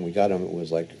 and when we got them, it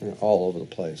was like all over the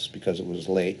place because it was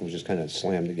late. It was just kind of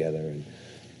slammed together,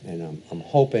 and I'm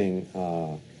hoping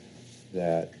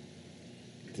that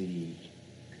the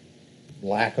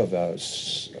lack of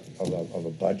a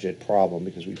budget problem,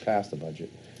 because we passed the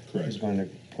budget, Correct. is going to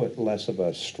put less of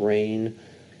a strain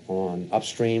on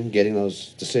upstream getting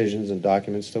those decisions and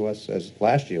documents to us, as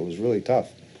last year was really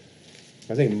tough.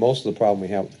 I think most of the problem we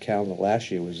had with the calendar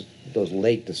last year was those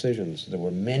late decisions. There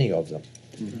were many of them.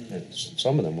 Mm-hmm. And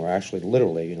some of them were actually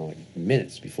literally, like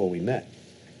minutes before we met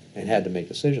and had to make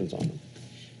decisions on them.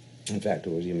 In fact,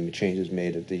 there was even changes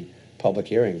made at the public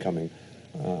hearing coming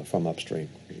from upstream,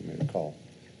 as you may recall.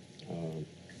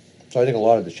 So I think a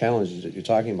lot of the challenges that you're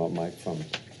talking about, Mike, from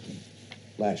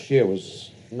last year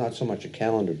was not so much a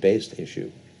calendar-based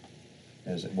issue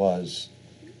as it was,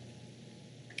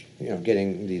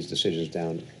 getting these decisions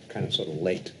down kind of sort of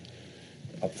late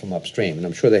up from upstream. And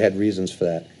I'm sure they had reasons for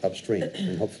that upstream,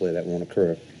 and hopefully that won't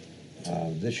occur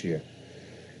this year.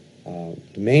 The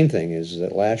main thing is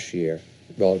that last year,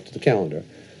 relative to the calendar,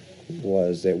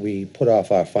 was that we put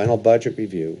off our final budget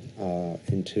review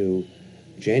into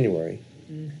January.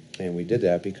 And we did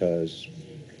that because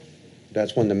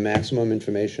that's when the maximum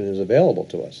information is available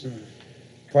to us.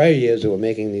 Prior years, they were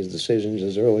making these decisions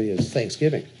as early as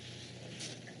Thanksgiving.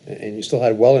 And you still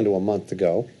had well into a month to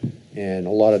go, and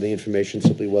a lot of the information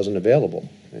simply wasn't available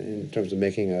in terms of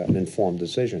making an informed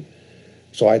decision.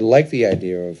 So I like the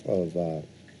idea of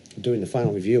doing the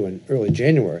final review in early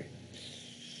January,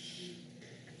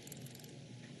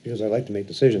 because I like to make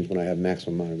decisions when I have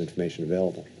maximum amount of information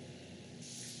available.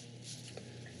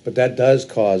 But that does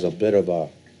cause a bit of a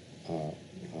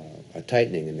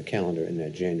tightening in the calendar in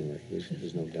that January.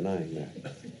 There's no denying that.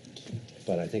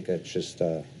 But I think that's just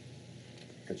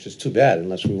too bad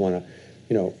unless we want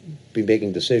to, be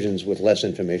making decisions with less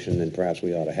information than perhaps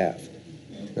we ought to have,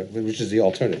 which is the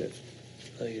alternative.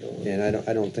 And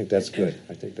I don't think that's good.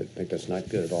 I think that's not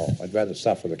good at all. I'd rather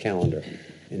suffer the calendar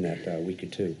in that week or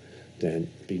two than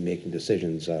be making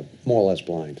decisions more or less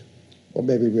blind. Well,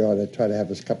 maybe we ought to try to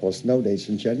have a couple of snow days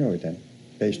in January then,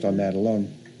 based on that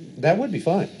alone. That would be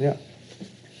fine, yeah.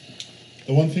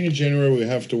 The one thing in January we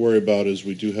have to worry about is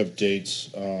we do have dates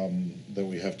that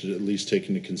we have to at least take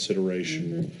into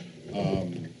consideration.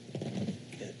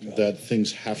 that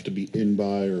things have to be in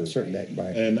by or. A certain date, by.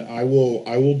 And I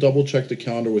will double check the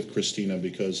calendar with Christina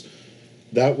because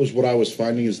that was what I was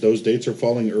finding is those dates are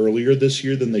falling earlier this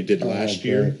year than they did last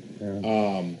year. Great,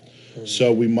 yeah.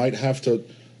 So we might have to,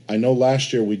 I know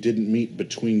last year we didn't meet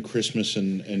between Christmas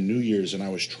and New Year's, and I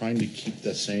was trying to keep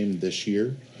the same this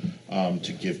year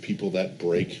to give people that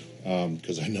break,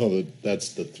 because I know that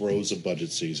that's the throes of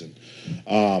budget season.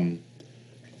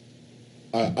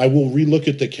 I will relook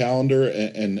at the calendar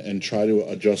and try to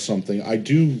adjust something. I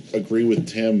do agree with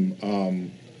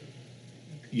Tim.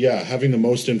 Yeah, having the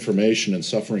most information and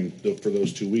suffering for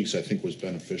those 2 weeks, I think was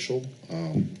beneficial,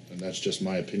 and that's just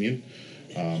my opinion.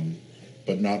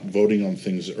 But not voting on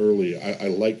things early, I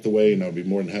like the way, and I'd be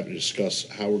more than happy to discuss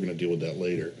how we're going to deal with that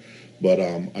later. But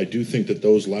I do think that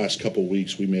those last couple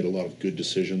weeks, we made a lot of good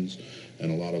decisions and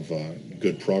a lot of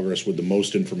good progress with the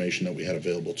most information that we had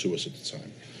available to us at the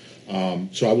time.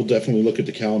 So I will definitely look at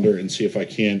the calendar and see if I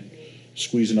can't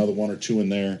squeeze another one or two in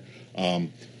there.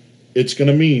 It's going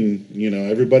to mean,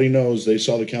 everybody knows they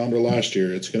saw the calendar last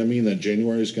year. It's going to mean that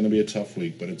January is going to be a tough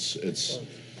week, but it's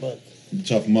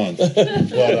tough month. But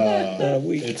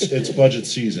it's budget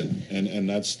season, and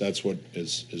that's what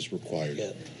is required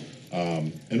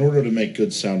in order to make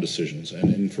good, sound decisions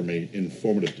and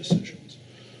informative decisions.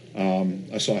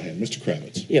 I saw a hand, Mr.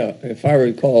 Kravitz. Yeah, if I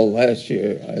recall last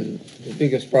year, the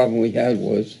biggest problem we had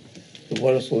was the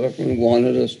Board of Selectmen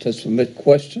wanted us to submit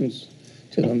questions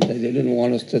to them. They didn't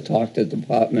want us to talk to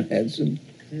department heads and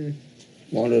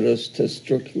wanted us to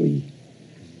strictly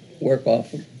work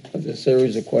off of the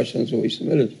series of questions that we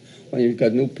submitted. When you've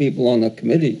got new people on the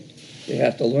committee, they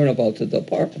have to learn about the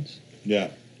departments. Yeah.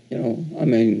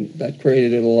 That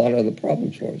created a lot of the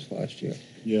problems for us last year.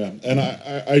 Yeah, and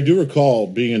I do recall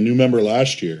being a new member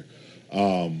last year,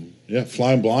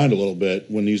 flying blind a little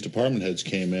bit when these department heads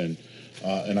came in,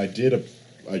 and I did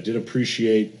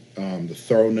appreciate the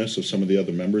thoroughness of some of the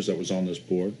other members that was on this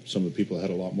board. Some of the people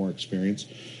had a lot more experience.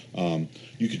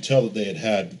 You could tell that they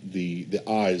had the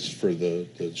eyes for the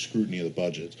scrutiny of the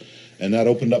budget, and that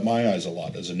opened up my eyes a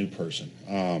lot as a new person.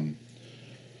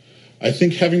 I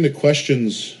think having the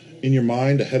questions in your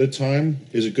mind ahead of time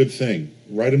is a good thing.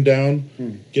 Write them down,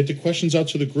 get the questions out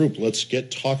to the group. Let's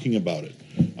get talking about it.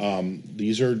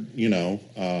 These are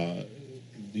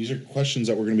questions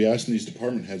that we're going to be asking these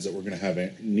department heads that we're going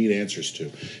to need answers to.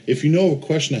 If you know a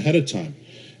question ahead of time,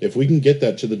 if we can get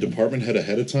that to the department head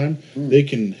ahead of time, they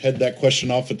can head that question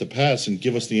off at the pass and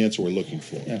give us the answer we're looking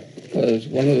for. Yeah, because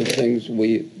one of the things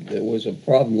there was a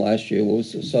problem last year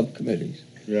was the subcommittees.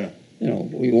 Yeah.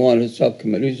 We wanted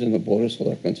subcommittees, and the Board of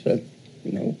Selectmen said,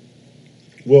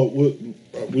 Well,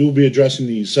 we will be addressing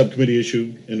the subcommittee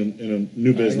issue in a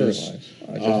new business.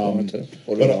 I just wanted to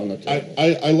put it on the table.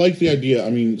 I like the idea.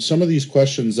 I mean, some of these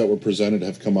questions that were presented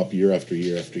have come up year after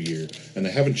year after year, and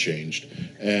they haven't changed.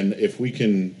 And if we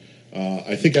can,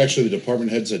 I think actually the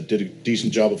department heads did a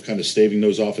decent job of kind of staving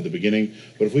those off at the beginning.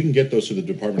 But if we can get those to the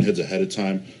department heads ahead of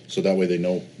time, so that way they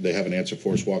know they have an answer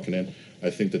for us walking in, I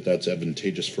think that that's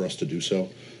advantageous for us to do so.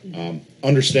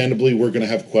 Understandably, we're going to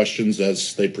have questions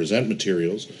as they present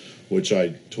materials, which I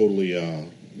totally,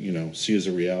 see as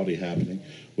a reality happening,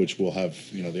 which we'll have,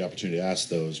 the opportunity to ask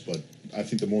those. But I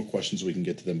think the more questions we can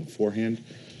get to them beforehand,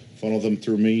 funnel them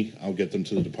through me, I'll get them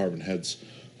to the department heads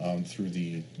through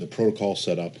the protocol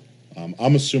setup.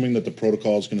 I'm assuming that the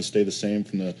protocol is going to stay the same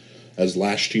as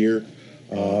last year.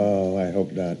 Oh, I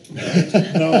hope not.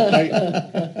 No,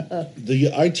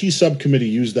 the IT subcommittee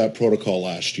used that protocol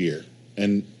last year,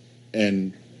 and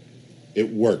it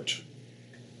worked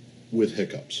with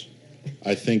hiccups.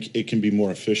 I think it can be more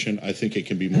efficient. I think it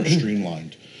can be more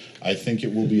streamlined. I think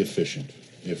it will be efficient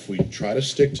if we try to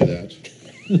stick to that.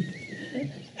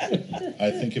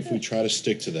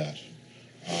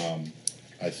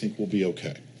 I think we'll be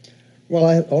okay.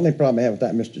 Well, the only problem I have with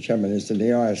that, Mr. Chairman, is in the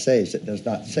RSA's it does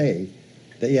not say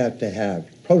that you have to have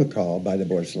protocol by the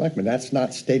Board of Selectmen. That's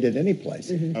not stated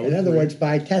anyplace. In other words,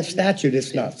 by statute,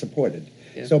 it's not supported.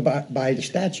 Yeah. So by the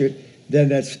statute, then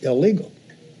that's illegal,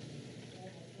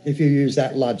 if you use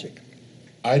that logic.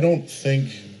 I don't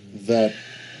think that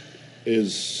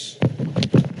is.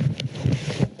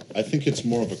 I think it's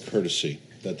more of a courtesy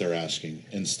that they're asking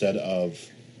instead of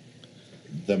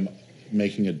them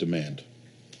making a demand.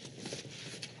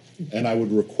 And I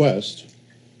would request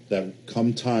that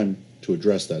come time to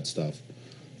address that stuff,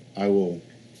 I will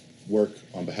work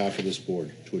on behalf of this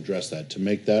board to address that, to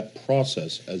make that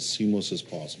process as seamless as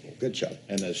possible. Good job.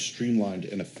 And as streamlined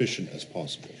and efficient as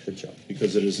possible. Good job.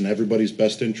 Because it is in everybody's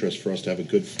best interest for us to have a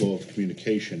good flow of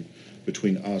communication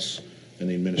between us and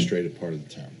the administrative part of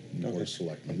the town, the Board of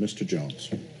Selectmen. Mr. Jones.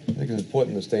 think it's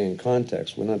important to stay in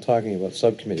context. We're not talking about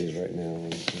subcommittees right now,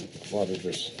 and a lot of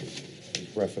this is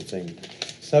referencing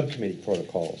subcommittee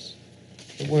protocols.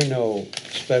 There were no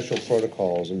special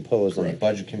protocols imposed on the Correct.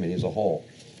 Budget Committee as a whole.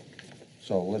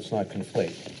 So let's not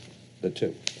conflate the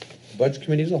two. The Budget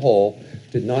Committee as a whole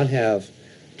did not have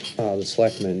the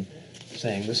selectmen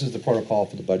saying, this is the protocol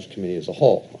for the Budget Committee as a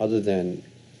whole, other than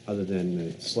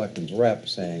the selectmen's rep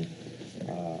saying,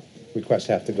 requests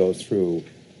have to go through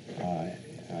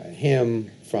him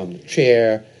from the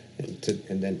chair,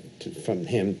 and then from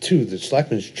him to the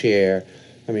selectmen's chair.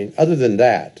 I mean, other than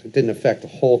that, it didn't affect the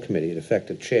whole committee. It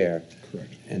affected chair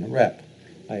Correct. and the rep.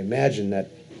 I imagine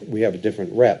that we have a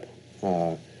different rep,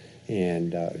 and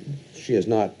she has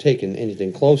not taken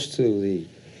anything close to the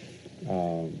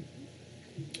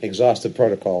exhaustive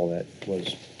protocol that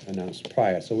was announced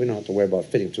prior, so we don't have to worry about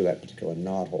fitting through that particular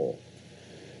knothole.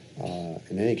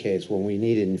 In any case, when we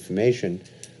needed information,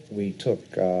 we took,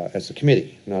 as a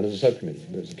committee, not as a subcommittee,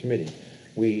 but as a committee,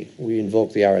 we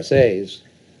invoked the RSAs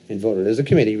and voted as a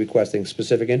committee requesting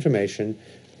specific information,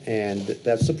 and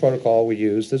that's the protocol we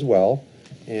used as well,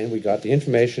 and we got the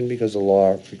information because the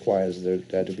law requires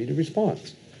there to be the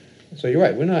response. So you're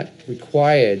right, we're not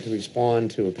required to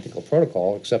respond to a particular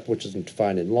protocol, except which isn't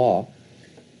defined in law,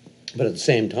 but at the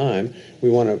same time, we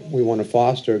want to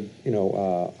foster,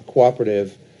 a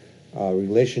cooperative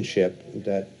relationship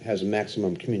that has a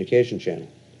maximum communication channel.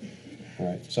 All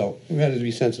right, so we have to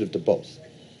be sensitive to both.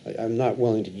 I'm not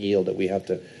willing to yield that we have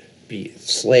to be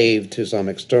slave to some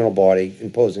external body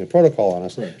imposing a protocol on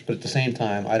us. Correct. But at the same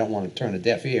time, I don't want to turn a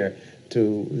deaf ear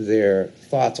to their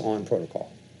thoughts on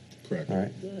protocol. Correct. All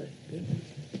right.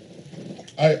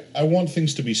 I want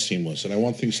things to be seamless, and I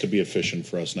want things to be efficient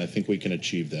for us, and I think we can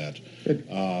achieve that.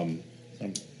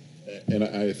 And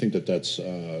I think that that's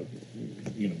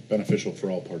beneficial for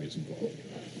all parties involved.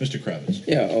 Mr. Kravitz.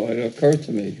 Yeah, it occurred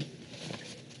to me,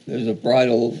 there's a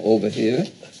bridle over here,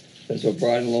 there's a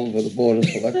bridle over the Board of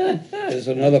Selectmen, there's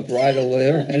another bridle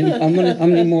there, and how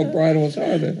many more bridles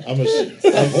are there? I'm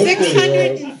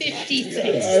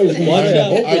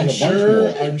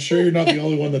 656. I'm sure you're not the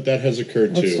only one that has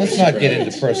occurred to. Let's not get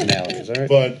into personalities, all right?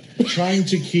 But trying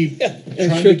to keep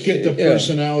the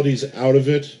personalities out of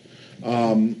it.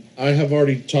 I have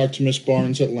already talked to Ms.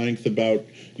 Barnes at length about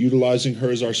utilizing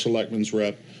her as our selectman's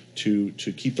rep to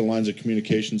keep the lines of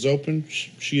communications open.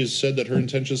 She has said that her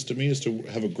intentions to me is to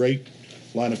have a great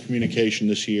line of communication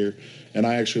this year, and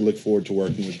I actually look forward to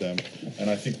working with them, and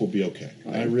I think we'll be okay.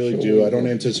 I really do. I don't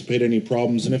anticipate any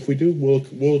problems, and if we do,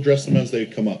 we'll address them as they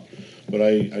come up. But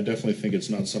I definitely think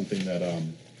it's not something that,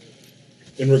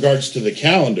 in regards to the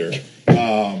calendar,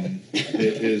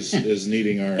 is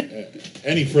needing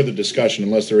any further discussion,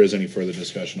 unless there is any further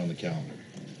discussion on the calendar.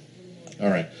 All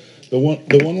right. The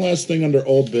one last thing under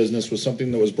old business was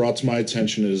something that was brought to my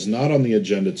attention. It is not on the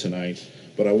agenda tonight,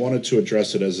 but I wanted to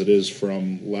address it as it is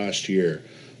from last year.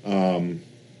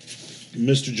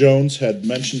 Mr. Jones had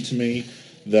mentioned to me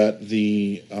that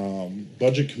the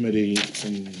Budget Committee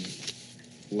from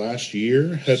last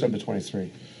year, December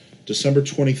 23. December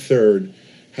 23rd,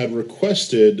 had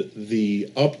requested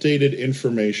the updated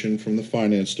information from the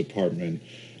Finance Department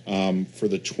for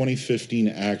the 2015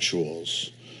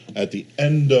 actuals at the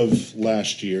end of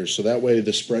last year. So that way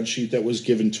the spreadsheet that was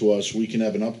given to us, we can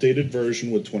have an updated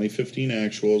version with 2015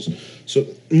 actuals. So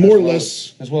more or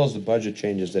less... As well as the budget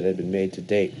changes that had been made to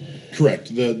date.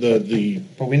 Correct. But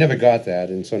we never got that,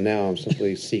 and so now I'm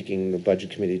simply seeking the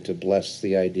Budget Committee to bless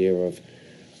the idea of,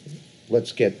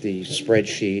 let's get the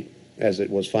spreadsheet as it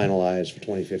was finalized for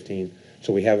 2015,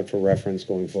 so we have it for reference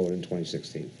going forward in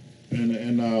 2016.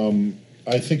 And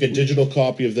I think a digital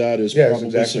copy of that is Yes, probably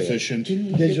exactly. sufficient.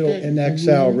 Digital in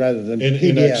Excel rather than In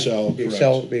PDF. Excel, The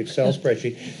correct. Excel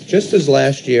spreadsheet, just as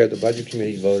last year, the Budget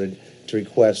Committee voted to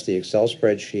request the Excel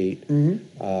spreadsheet,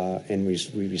 and we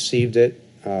received it.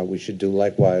 We should do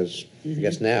likewise, I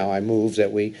guess now, I move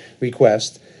that we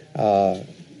request to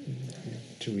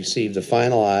receive the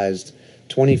finalized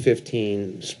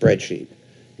 2015 spreadsheet,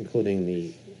 including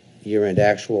the year-end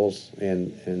actuals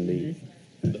and the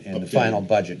final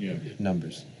budget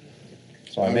numbers.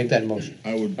 So I make that motion.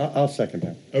 I'll second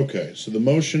that. Okay, so the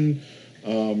motion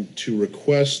to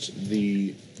request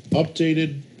the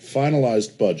updated,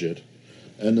 finalized budget,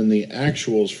 and then the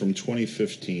actuals from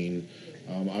 2015,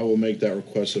 I will make that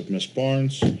request of Ms.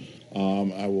 Barnes.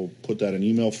 I will put that in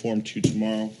email form to you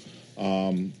tomorrow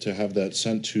to have that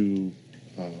sent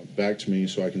back to me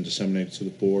so I can disseminate it to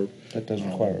the board. That does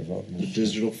require a vote. The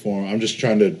digital form, I'm just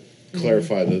trying to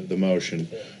clarify the motion.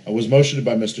 It was motioned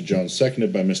by Mr. Jones,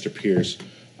 seconded by Mr. Pierce.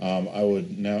 I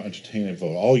would now entertain a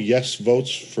vote. All yes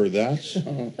votes for that,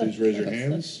 please raise your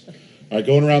hands. All right,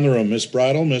 going around the room, Miss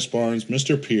Bridle, Miss Barnes,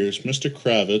 Mr. Pierce, Mr.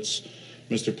 Kravitz,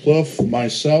 Mr. Plouffe,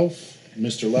 myself,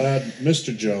 Mr. Ladd,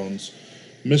 Mr. Jones,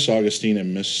 Miss Augustine,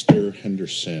 and Mr.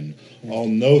 Henderson. All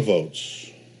no votes.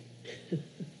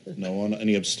 No one,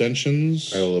 any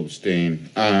abstentions? I'll abstain.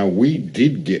 We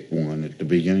did get one at the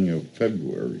beginning of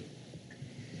February.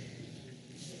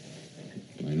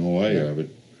 I know I have it.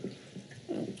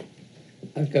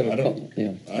 I've got I a don't- couple,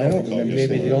 yeah. I don't recall Maybe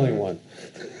getting the one. only one.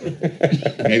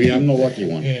 Maybe I'm the lucky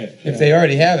one. If they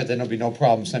already have it, then there'll be no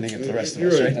problem sending it to the rest of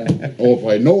us, You're right? Oh, if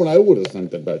I'd known, I would have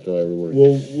sent it back to everybody.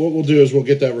 Well, what we'll do is we'll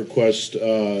get that request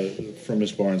from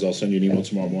Ms. Barnes. I'll send you an email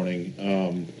tomorrow morning,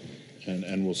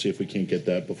 and we'll see if we can't get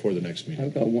that before the next meeting.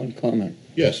 I've got one comment.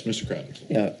 Yes, Mr. Kravitz.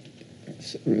 Yeah,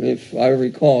 if I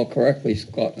recall correctly,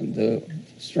 Scott, the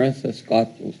strength that Scott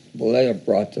Blair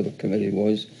brought to the committee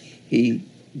was he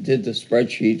did the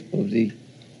spreadsheet of the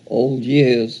old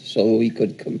years so we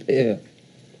could compare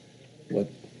what,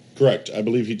 Correct. I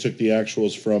believe he took the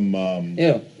actuals from,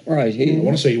 yeah, right, I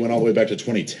want to say he went all the way back to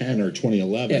 2010 or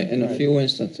 2011. yeah, in a few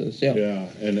instances, yeah. Yeah,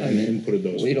 and I mean, inputted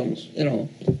those. We don't,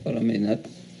 figures. but I mean, that,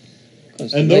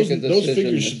 'cause to And make those a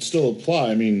figures decision, should still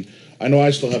apply. I mean, I know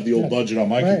I still have the old budget on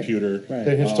my Right, computer. right.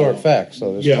 They're historic facts,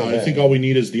 so there's Yeah, no I bad. think all we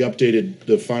need is the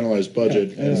finalized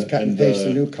budget And it's cut and paste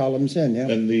the new columns in, yeah.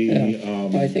 and the,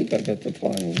 yeah, I think I got the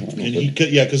final and one. he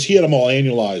could, yeah, because he had them all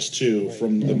annualized too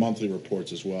from the monthly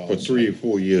reports as well. For 3 or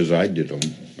 4 years, I did them,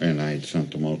 and I sent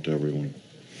them out to everyone.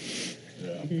 Yeah.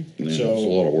 And it's a So-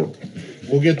 lot of work.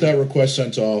 We'll get that request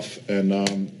sent off, and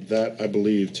that, I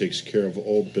believe, takes care of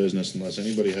old business, unless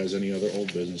anybody has any other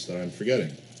old business that I'm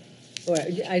forgetting. Well,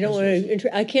 I don't want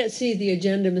to, I can't see the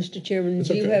agenda, Mr. Chairman. It's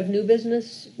Do you okay. have new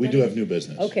business? We do have new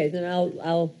business. Okay, then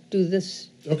I'll do this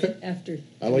Okay. after.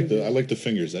 I like the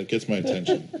fingers. That gets my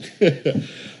attention.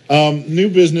 New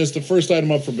business. The first item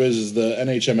up for biz is the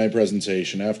NHMA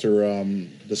presentation. After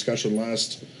discussion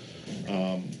last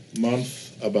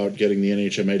month about getting the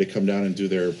NHMA to come down and do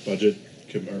their budget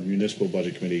or municipal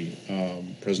budget committee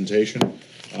presentation,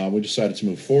 we decided to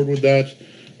move forward with that.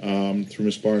 Through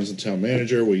Ms. Barnes, the town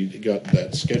manager, we got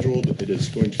that scheduled. It is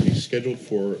going to be scheduled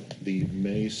for the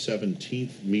May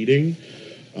 17th meeting.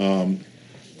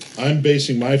 I'm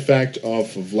basing my fact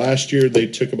off of last year. They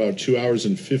took about 2 hours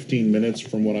and 15 minutes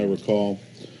from what I recall.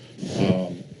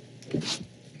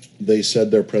 They said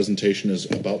their presentation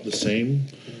is about the same,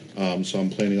 so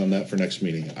I'm planning on that for next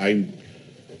meeting. I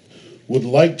would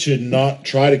like to not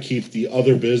try to keep the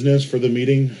other business for the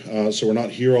meeting, so we're not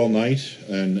here all night,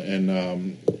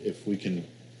 and if we can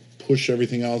push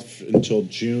everything out until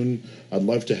June, I'd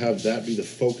love to have that be the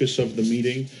focus of the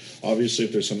meeting. Obviously,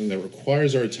 if there's something that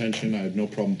requires our attention, I have no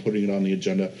problem putting it on the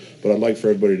agenda, but I'd like for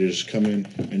everybody to just come in,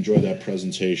 enjoy that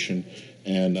presentation,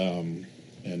 and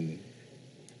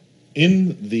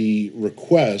in the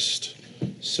request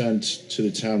sent to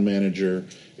the town manager,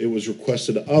 it was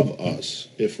requested of us,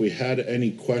 if we had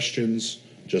any questions,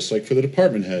 just like for the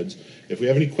department heads, if we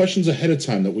have any questions ahead of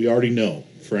time that we already know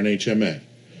for NHMA,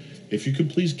 if you could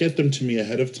please get them to me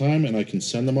ahead of time and I can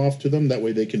send them off to them, that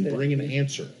way they can bring an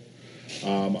answer.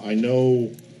 I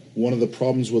know one of the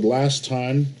problems with last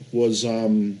time was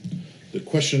the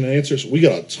question and answers. We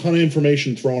got a ton of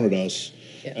information thrown at us,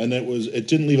 and it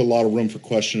didn't leave a lot of room for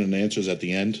question and answers at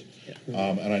the end.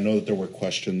 And I know that there were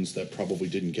questions that probably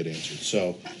didn't get answered.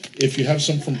 So if you have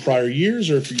some from prior years,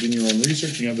 or if you've done your own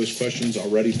research and you have those questions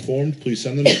already formed, please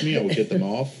send them to me. I will get them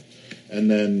off, and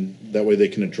then that way they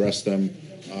can address them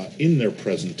in their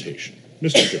presentation.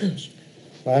 Mr. Jones.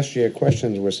 Last year,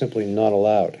 questions were simply not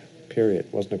allowed, period.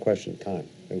 It wasn't a question of time.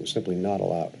 It was simply not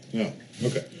allowed. No.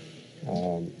 Okay.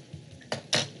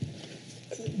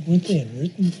 Weren't they in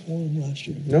written form last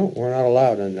year? No, we're not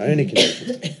allowed on any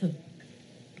condition.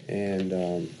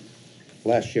 And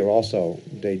last year also,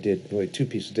 they did really two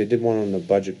pieces. They did one on the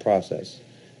budget process,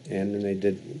 and then they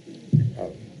did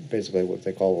basically what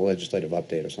they call a legislative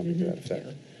update or something to that effect.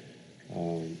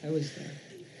 I was there.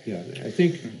 Yeah, I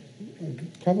think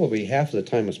probably half of the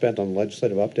time was spent on the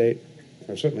legislative update,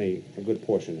 or certainly a good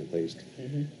portion at least.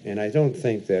 And I don't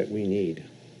think that we need,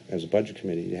 as a budget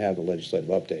committee, to have the legislative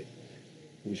update.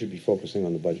 We should be focusing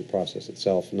on the budget process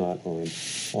itself, not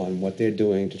on what they're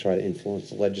doing to try to influence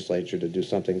the legislature to do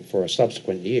something for a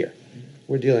subsequent year.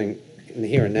 We're dealing in the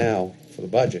here and now for the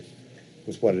budget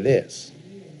with what it is.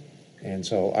 And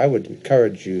so I would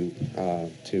encourage you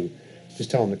to just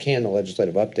tell them to can the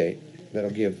legislative update. That'll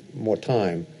give more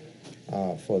time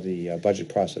for the budget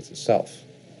process itself.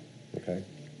 Okay?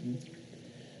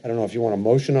 I don't know if you want a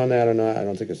motion on that or not. I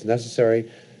don't think it's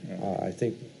necessary. I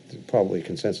think probably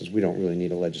consensus, we don't really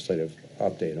need a legislative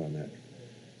update on that.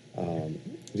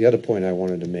 The other point I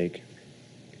wanted to make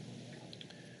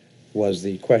was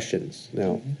the questions.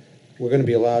 Now, we're gonna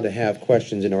be allowed to have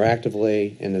questions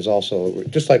interactively, and there's also,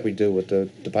 just like we do with the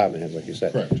department heads, like you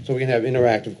said. Correct. So we can have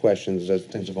interactive questions as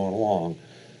things are going along,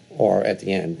 or at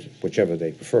the end, whichever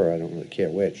they prefer, I don't really care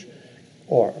which.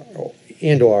 Or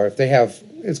if they have,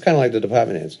 it's kind of like the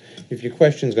department heads. If your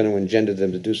question's going to engender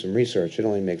them to do some research, it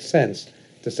only makes sense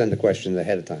to send the questions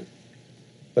ahead of time.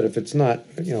 But if it's not,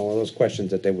 one of those questions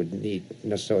that they would need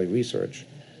necessarily research,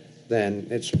 then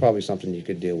it's probably something you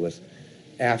could deal with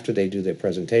after they do their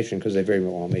presentation, because they very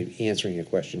well may be answering your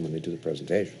question when they do the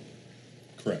presentation.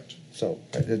 Correct. So,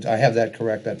 I have that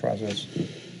correct, that process?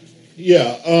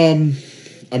 Yeah,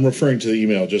 I'm referring to the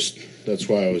email, just, that's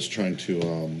why I was trying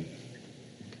to,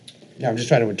 Yeah, I'm just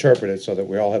trying to interpret it so that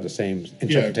we all have the same yeah,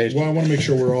 interpretation. well, I want to make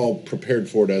sure we're all prepared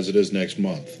for it as it is next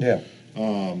month. Yeah.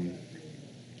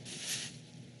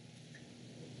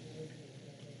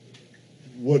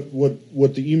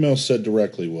 What the email said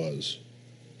directly was,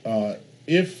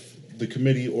 if the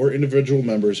committee or individual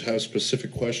members have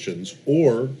specific questions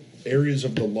or areas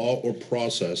of the law or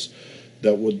process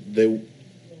that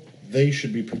they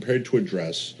should be prepared to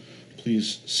address,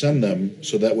 please send them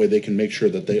so that way they can make sure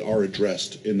that they are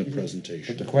addressed in the But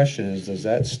presentation. the question is, does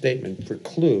that statement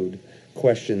preclude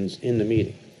questions in the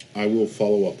meeting? I will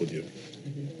follow up with you.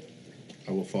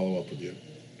 I will follow up with you.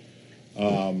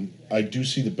 I do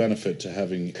see the benefit to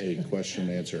having a question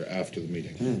and answer after the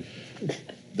meeting.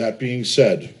 That being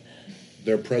said,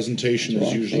 their presentation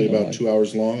is usually about 2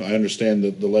 hours long. I understand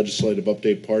the legislative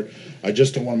update part. I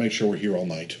just don't want to make sure we're here all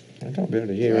night. I don't be able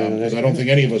to hear Because I don't think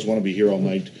any of us want to be here all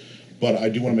night, but I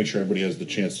do want to make sure everybody has the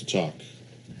chance to talk.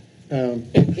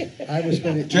 I was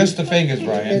going to. Just the fingers,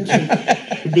 Brian.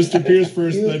 Mr. Pierce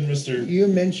first, then Mr. You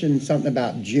mentioned something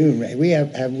about June, right?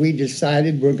 Have we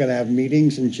decided we're going to have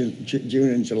meetings in June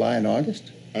and July and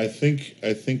August? I think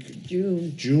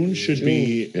June. June should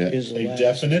be is the a last.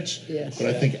 definite, Yes. but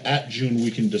I think at June we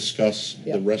can discuss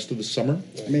Yeah. the rest of the summer.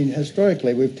 I mean,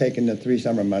 historically, we've taken the 3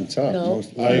 summer months off. No.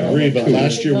 I agree, but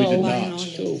last year we did No.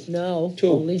 not. No, Two.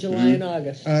 only July and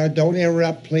August. Don't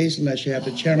interrupt, please, unless you have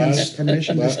the chairman's Last-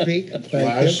 permission to speak. Thank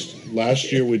you.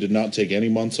 Last year we did not take any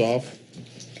months off,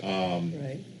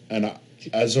 Right. and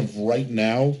as of right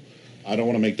now, I don't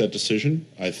want to make that decision.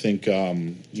 I think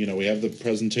we have the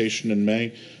presentation in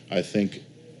May. I think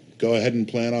go ahead and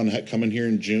plan on coming here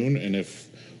in June, and if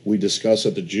we discuss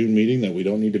at the June meeting that we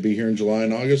don't need to be here in July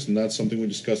and August, and that's something we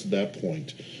discuss at that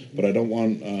point. But I don't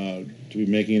want to be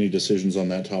making any decisions on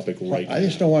that topic right now. I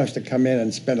just don't want us to come in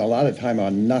and spend a lot of time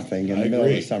on nothing in I the middle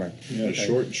of agree. the summer. Yeah,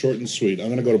 short and sweet. I'm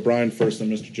going to go to Brian first, then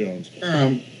Mr. Jones.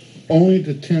 Only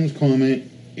to Tim's comment,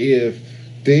 if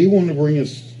they want to bring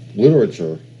us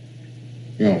literature,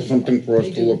 something for us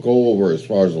to look over as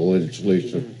far as the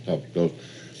legislation stuff goes,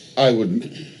 I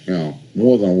would,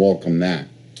 more than welcome that.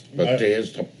 But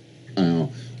there's,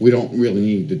 we don't really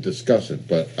need to discuss it,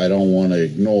 but I don't want to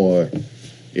ignore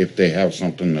if they have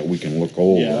something that we can look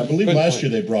over. Yeah, I believe last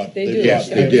year they brought They do. brought Yes,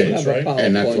 they did. pamphlets, right?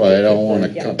 And that's why I don't want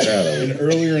to cut that And out.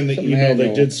 earlier in the Some email, they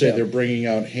manual, did say yeah. they're bringing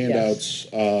out handouts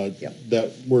Yep.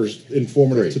 that were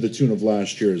informative Great. to the tune of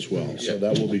last year as well, so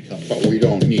that will be coming. But we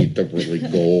don't need to really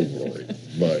go over it,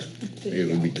 but it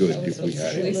would be good if we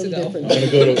had A it. little different. I'm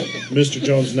gonna go to Mr.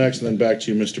 Jones next, and then back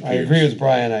to you, Mr. Pierce. I agree with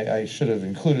Brian, I should have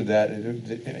included that.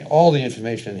 All the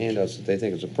information and handouts that they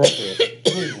think is appropriate,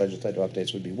 including legislative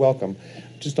updates, would be welcome.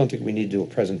 Just don't think we need to do a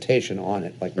presentation on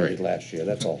it like we did Right. last year,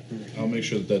 that's all. I'll make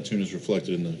sure that tune is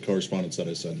reflected in the correspondence that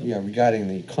I send them. Yeah, regarding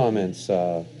the comments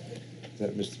that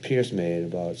Mr. Pierce made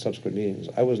about subsequent meetings,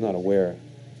 I was not aware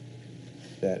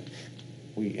that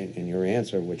in your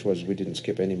answer, which was we didn't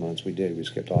skip any months, we did, we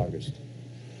skipped August.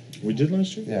 We did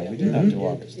last year? Yeah, we did not do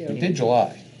August. Yeah. We did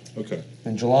July. Okay.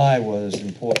 And July was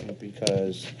important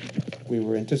because we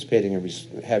were anticipating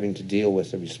having to deal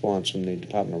with a response from the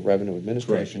Department of Revenue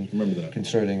Administration. Correct. Remember that.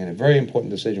 Concerning a very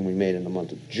important decision we made in the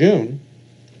month of June.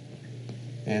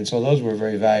 And so those were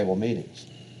very valuable meetings.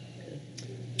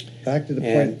 Back to the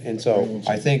point. And so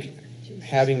I think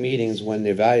having meetings when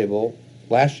they're valuable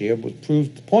last year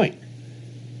proved the point.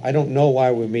 I don't know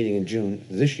why we're meeting in June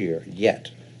this year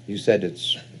yet. You said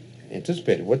it's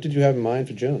anticipated. What did you have in mind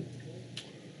for June?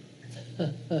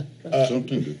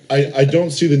 Something to I don't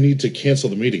see the need to cancel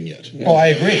the meeting yet. Oh, I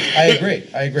agree.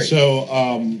 So,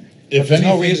 But if there's no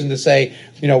anything, reason to say,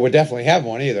 we definitely have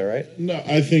one either, right? no,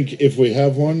 I think if we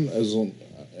have one,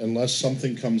 unless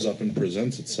something comes up and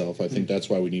presents itself, I think that's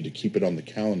why we need to keep it on the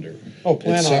calendar. Oh,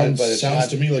 plan on it, but it's Sounds not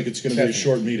to me like it's gonna be a definite.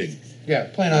 short meeting. Yeah,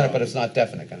 plan on it, but it's not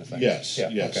definite kind of thing. Yes, Yeah,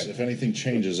 yes. okay. If anything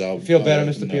changes, I'll. Feel better, I'll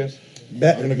let Mr. you know. Pierce? I'm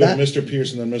gonna go to Mr.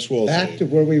 Pearson, then Ms. Woolsey. Back to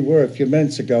where we were a few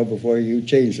minutes ago before you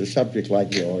changed the subject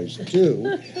like you always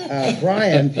do.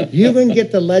 Brian, you can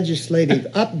get the legislative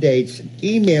updates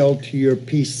emailed to your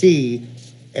PC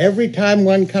every time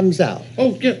one comes out.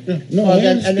 Oh, yeah, no, Well, I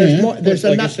then- and there's understand. more, there's But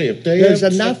like I enough, say, if they there's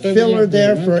have enough stuff they filler want to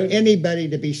there for present it- anybody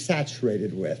to be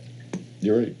saturated with.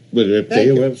 You're right. But if Thank they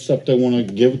you. have stuff they wanna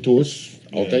give to us,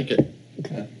 I'll take it.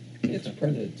 Okay. It's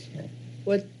printed, so.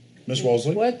 What, Ms.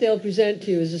 Woolsey? what they'll present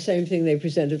to you is the same thing they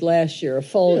presented last year, a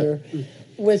folder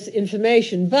with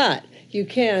information, but you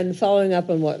can, following up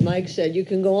on what Mike said, you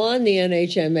can go on the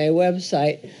NHMA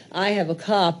website. I have a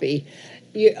copy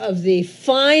of the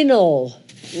final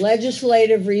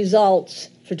legislative results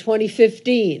for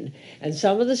 2015. And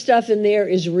some of the stuff in there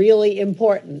is really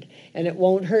important, and it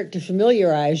won't hurt to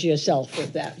familiarize yourself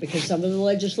with that, because some of the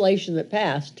legislation that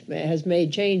passed has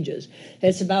made changes.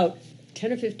 It's about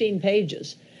 10 or 15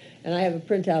 pages, and I have a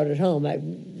printout at home. I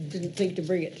didn't think to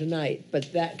bring it tonight,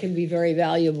 but that can be very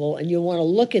valuable, and you'll want to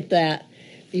look at that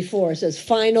before. It says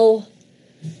final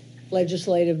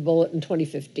legislative bulletin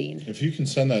 2015. If you can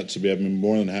send that to me, I'd be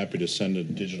more than happy to send a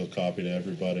digital copy to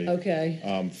everybody.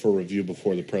 Okay. For review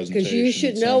before the presentation. Because you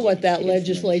should It know sounds what like that good information.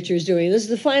 legislature is doing. This is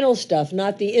the final stuff,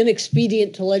 not the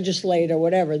inexpedient to legislate or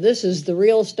whatever. This is the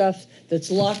real stuff that's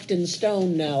locked in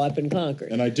stone now up in Concord.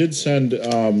 And I did send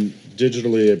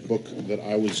digitally a book that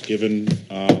I was given,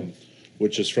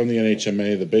 which is from the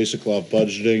NHMA, the Basic Law of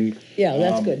Budgeting. Yeah,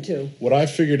 that's good too. What I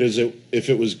figured is if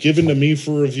it was given to me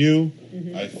for review,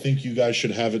 Mm-hmm. I think you guys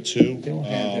should have it too. They'll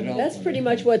hand it out. That's pretty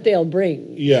much what they'll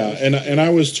bring. Yeah, and I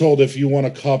was told if you want a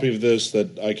copy of this,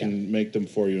 that I can make them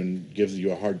for you and give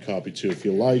you a hard copy too if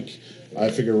you like. I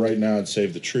figure right now I'd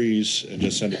save the trees and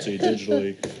just send it to you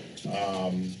digitally.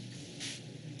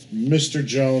 Mr.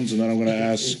 Jones, and then I'm gonna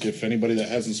ask if anybody that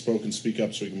hasn't spoken, speak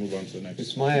up so we can move on to the next.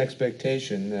 It's my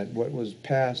expectation that what was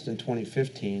passed in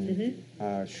 2015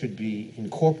 should be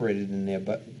incorporated in their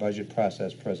budget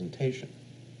process presentation.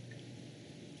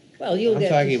 Well, you'll I'm get.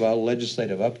 talking about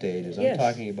legislative update, is I'm Yes.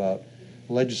 talking about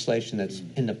legislation that's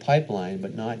in the pipeline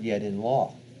but not yet in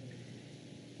law.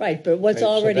 Right, but what's Right, so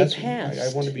already that's- passed,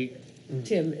 I want to be.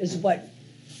 Tim, is what's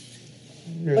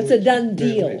a done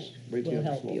deal Wait till will you have the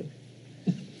help floor. you.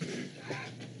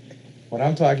 What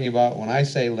I'm talking about when I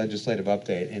say legislative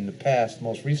update, in the past,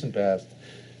 most recent past,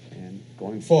 and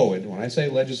going forward, when I say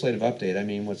legislative update, I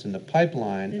mean what's in the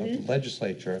pipeline of the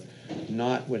legislature,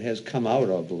 not what has come out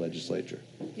of the legislature.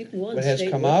 You can go on What has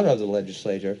state come web- out of the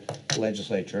legislature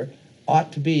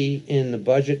ought to be in the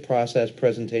budget process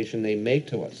presentation they make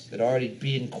to us. It already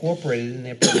be incorporated in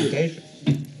their presentation,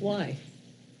 Why?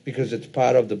 because it's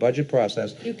part of the budget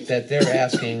process that they're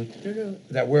asking, No,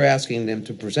 that we're asking them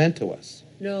to present to us.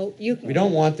 no, you. We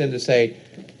don't want them to say,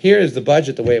 here is the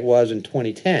budget the way it was in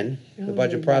 2010, the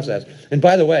budget process. And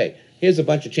by the way, here's a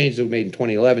bunch of changes that were made in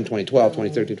 2011, 2012,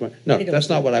 2013, 20. No, They don't that's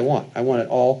do not what I want. I want it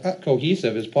all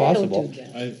cohesive as possible. They don't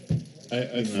do that.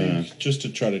 I think, just to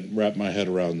try to wrap my head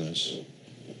around this,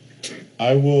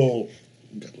 I will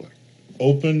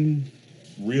reopen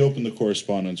the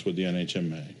correspondence with the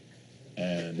NHMA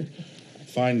and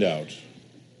find out.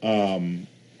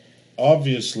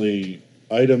 Obviously,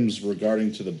 items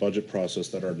regarding to the budget process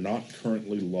that are not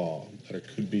currently law, that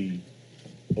could be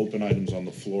open items on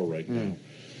the floor right now,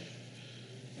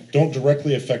 don't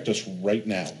directly affect us right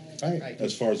now. Right.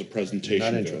 As far as the presentation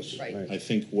Not goes. interested. Right. I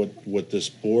think what this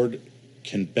board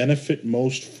can benefit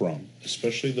most from,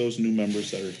 especially those new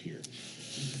members that are here,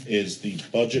 is the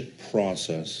budget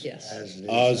process. Yes.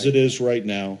 As it is right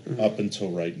now, up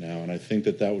until right now, and I think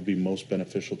that would be most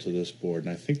beneficial to this board,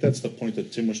 and I think that's the point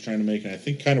that Tim was trying to make, and I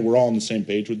think kind of we're all on the same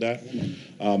page with that.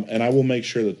 And I will make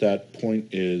sure that point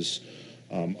is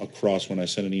across when I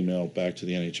send an email back to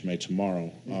the NHMA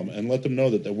tomorrow, and let them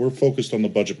know that we're focused on the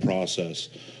budget process.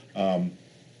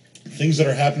 Things that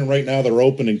are happening right now that are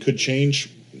open and could change,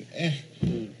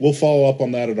 we'll follow up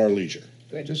on that at our leisure.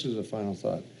 Just as a final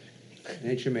thought,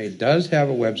 HMA does have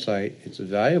a website. It's a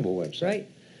valuable website. Right.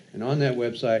 And on that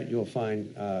website, you'll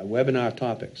find webinar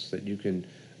topics that you can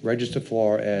register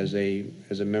for as a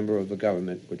member of the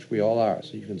government, which we all are.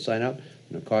 So you can sign up,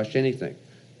 and it'll cost you anything.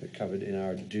 They're covered in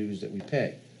our dues that we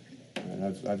pay. And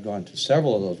I've gone to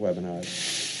several of those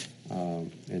webinars,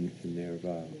 and they're,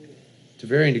 to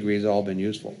varying degrees, all been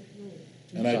useful.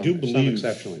 And I Some- do some believe,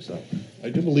 exceptionally so. I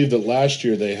do believe that last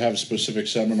year they have specific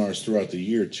seminars throughout the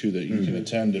year too that you can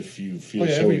attend if you feel Oh,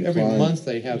 yeah, so every inclined. month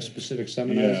they have specific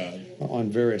seminars on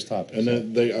various topics.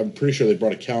 And then I'm pretty sure they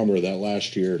brought a calendar of that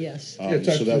last year. Yes. Yeah,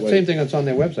 it's So that the way, same thing that's on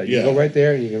their website. You can go Yeah. right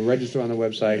there and you can register on the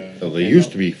website. So they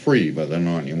used to be free, but they're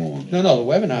not anymore. No, the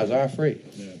webinars are free.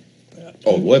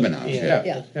 Oh, webinars, Yeah,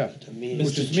 Yeah. yeah. Mr.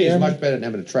 Which is, to me, is Chairman? much better than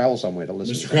having to travel somewhere to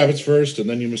listen. Mr. to Kravitz first, and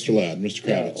then you, Mr. Ladd. Mr.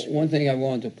 Yeah, Kravitz. one thing I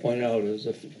wanted to point out is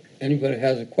if anybody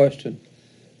has a question,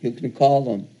 you can call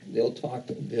them. They'll talk,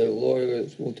 their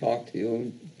lawyers will talk to you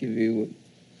and give you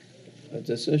a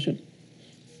decision.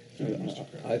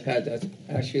 I've had that,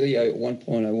 actually, at one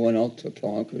point I went out to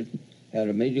Concord, had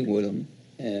a meeting with them,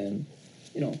 and,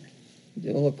 you know,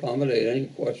 they'll accommodate any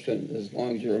question as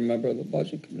long as you're a member of the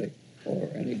budget committee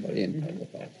or anybody in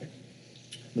public health.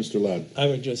 Mr. Ladd. I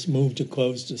would just move to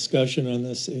close discussion on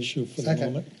this issue for the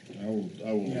Second. moment. I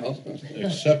will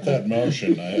accept that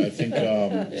motion. I think,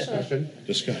 Discussion?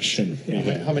 discussion.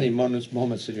 How many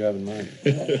moments did you have in mind?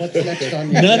 What's next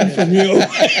on your None agenda? from you.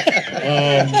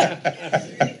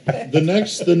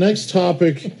 The next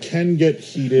topic can get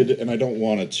heated, and I don't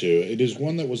want it to. It is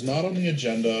one that was not on the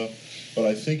agenda, but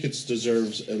I think it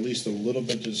deserves at least a little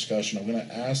bit of discussion. I'm going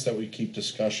to ask that we keep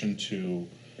discussion to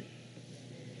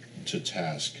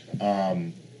task.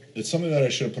 It's something that I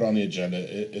should have put on the agenda.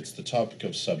 It's the topic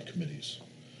of subcommittees.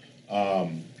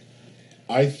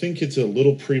 I think it's a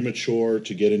little premature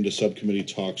to get into subcommittee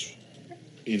talks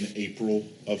in April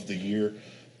of the year,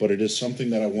 but it is something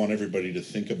that I want everybody to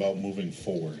think about moving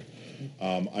forward.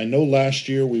 I know last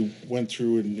year we went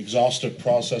through an exhaustive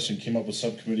process and came up with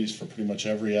subcommittees for pretty much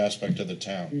every aspect of the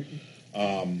town.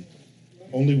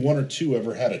 Only one or two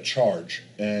ever had a charge,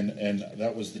 and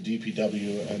that was the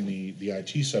DPW and the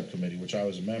IT subcommittee, which I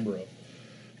was a member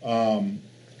of.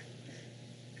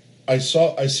 I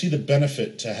see the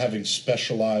benefit to having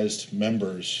specialized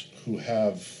members who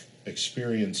have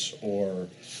experience or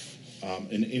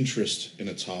an interest in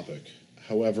a topic.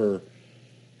 However,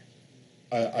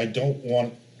 I don't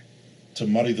want to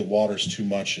muddy the waters too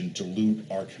much and dilute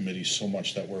our committee so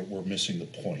much that we're missing the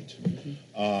point.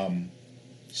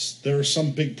 There are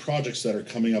some big projects that are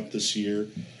coming up this year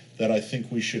that I think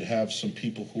we should have some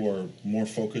people who are more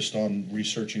focused on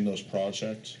researching those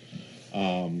projects.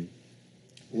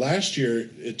 Last year,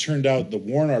 it turned out the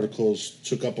warrant articles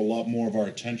took up a lot more of our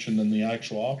attention than the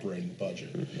actual operating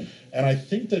budget. And I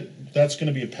think that that's going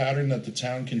to be a pattern that the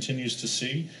town continues to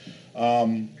see.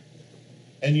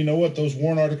 And you know what? Those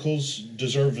warrant articles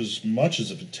deserve as much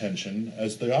as of attention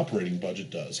as the operating budget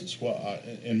does, as well,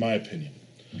 in my opinion.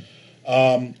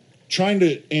 Trying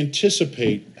to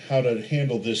anticipate how to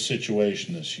handle this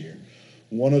situation this year.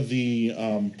 One of the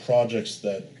projects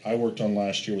that I worked on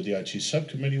last year with the IT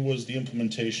subcommittee was the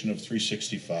implementation of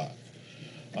 365.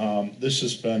 This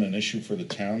has been an issue for the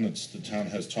town that the town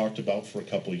has talked about for a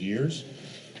couple of years.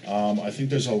 I think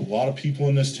there's a lot of people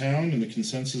in this town, and the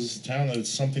consensus of the town, that it's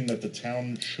something that the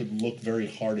town should look very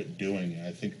hard at doing.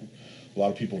 I think a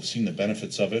lot of people have seen the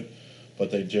benefits of it,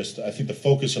 but I think the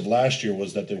focus of last year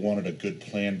was that they wanted a good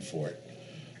plan for it.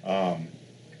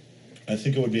 I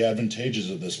think it would be advantageous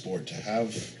of this board to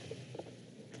have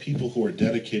people who are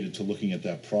dedicated to looking at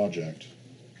that project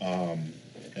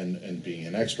and being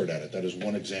an expert at it. That is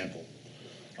one example.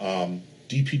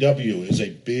 DPW is a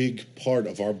big part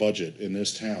of our budget in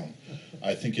this town.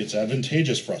 I think it's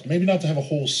advantageous for us, maybe not to have a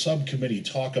whole subcommittee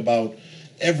talk about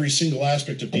every single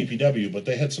aspect of DPW, but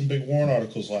they had some big warrant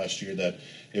articles last year that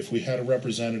if we had a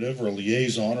representative or a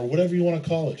liaison or whatever you want to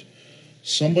call it,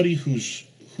 somebody who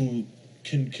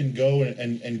can go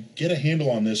and get a handle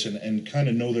on this and kind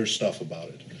of know their stuff about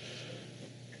it.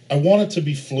 I want it to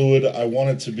be fluid. I want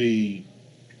it to be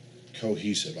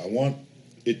cohesive. I want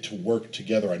it to work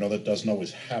together. I know that doesn't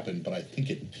always happen, but I think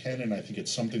it can, and I think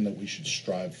it's something that we should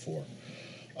strive for.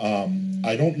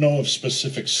 I don't know if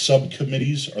specific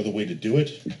subcommittees are the way to do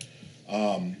it.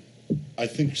 I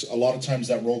think a lot of times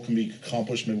that role can be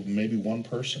accomplished with maybe one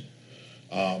person,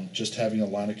 just having a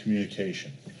line of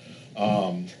communication.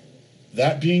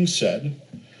 That being said,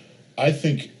 I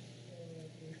think,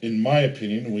 in my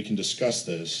opinion, and we can discuss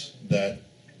this, that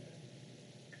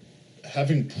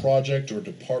having project or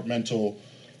departmental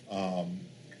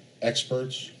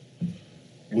experts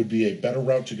would be a better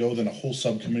route to go than a whole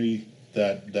subcommittee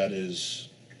that is.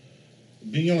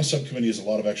 Being on a subcommittee is a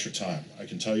lot of extra time. I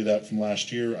can tell you that from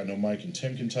last year. I know Mike and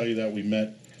Tim can tell you that. We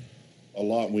met a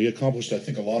lot. We accomplished, I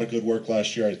think, a lot of good work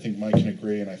last year. I think Mike can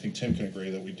agree, and I think Tim can agree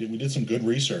that we did some good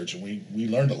research, and we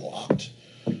learned a lot.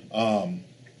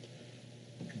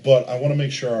 But I want to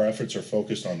make sure our efforts are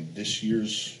focused on this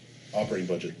year's operating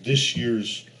budget, this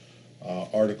year's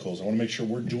articles. I want to make sure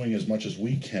we're doing as much as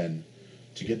we can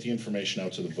to get the information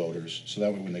out to the voters, so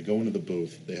that way when they go into the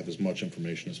booth, they have as much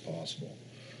information as possible.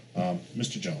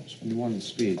 Mr. Jones. You wanted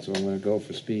speed, so I'm going to go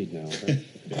for speed now. Okay?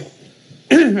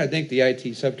 I think the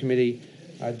IT subcommittee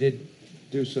did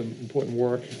do some important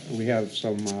work. We have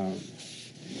some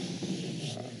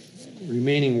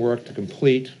remaining work to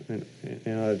complete in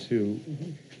order to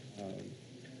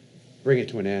bring it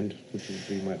to an end, which would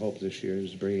be my hope this year,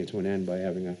 is bringing it to an end by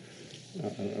having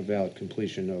a valid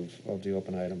completion of the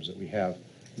open items that we have.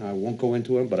 Now, I won't go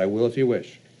into them, but I will if you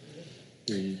wish.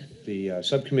 The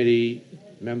subcommittee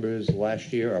members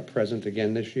last year are present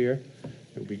again this year.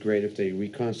 It would be great if they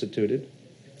reconstituted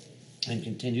and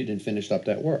continued and finished up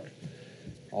that work.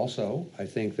 Also, I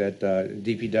think that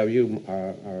DPW,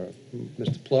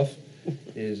 Mr. Plouffe,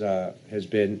 has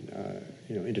been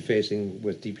interfacing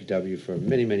with DPW for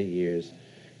many, many years,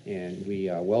 and we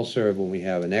are well served when we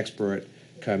have an expert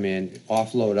come in,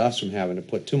 offload us from having to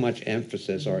put too much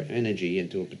emphasis or energy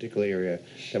into a particular area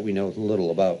that we know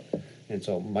little about. And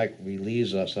so Mike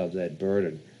relieves us of that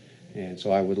burden. And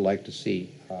so I would like to see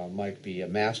Mike be a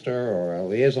master or a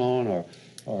liaison or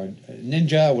a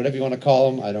ninja, whatever you want to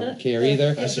call him. I don't care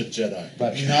either. I said Jedi.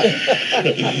 But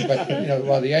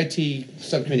while the IT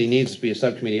subcommittee needs to be a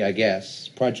subcommittee, I guess,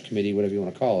 project committee, whatever you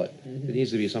want to call it, it needs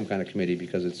to be some kind of committee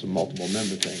because it's a multiple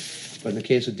member thing. But in the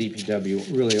case of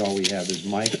DPW, really all we have is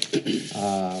Mike,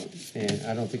 and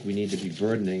I don't think we need to be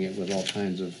burdening it with all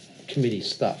kinds of committee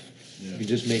stuff. Yeah. You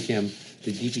just make him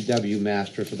the DPW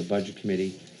master for the budget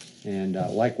committee, and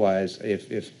likewise, if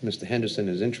Mr. Henderson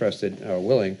is interested or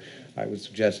willing, I would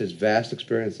suggest his vast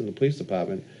experience in the police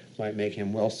department might make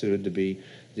him well-suited to be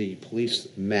the police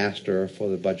master for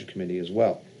the budget committee as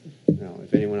well. Now,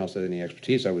 if anyone else has any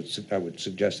expertise, I would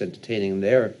suggest entertaining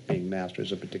their being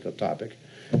masters of a particular topic.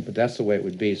 But that's the way it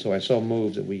would be. So I so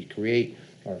move that we create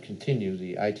or continue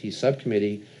the IT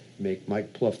subcommittee, make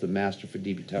Mike Plouffe the master for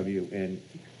DPW, and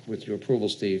with your approval,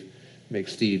 Steve, make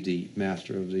Steve the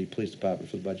master of the police department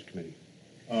for the budget committee.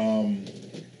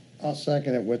 I'll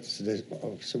second it with,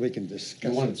 so we can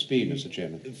discuss. You wanted speed, Mr.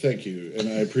 Chairman. Thank you, and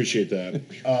I appreciate that.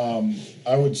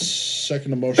 I would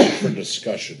second the motion for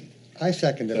discussion. I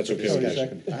second it. That's for okay with you?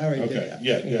 discussion. I already did Okay, that.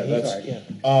 yeah,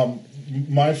 that's, Sorry.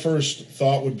 my first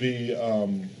thought would be,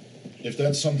 if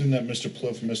that's something that Mr.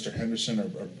 Plouffe and Mr. Henderson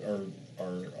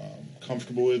are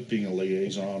comfortable with, being a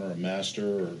liaison or a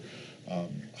master, or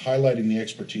highlighting the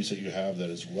expertise that you have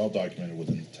that is well documented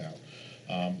within the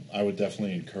town, I would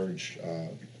definitely encourage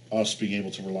us being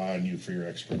able to rely on you for your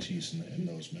expertise in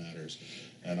those matters.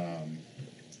 And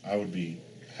I would be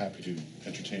happy to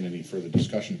entertain any further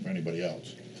discussion from anybody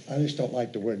else. I just don't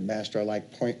like the word master. I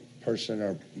like point person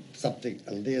or something,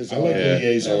 a I liaison. like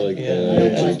liaison. I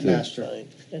don't like master.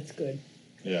 That's good.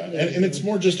 Yeah, and it's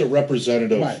more just a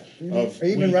representative Right. of, Or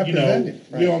even we- you know, representative,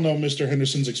 we right. all know Mr.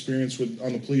 Henderson's experience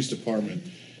on the police department.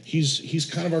 He's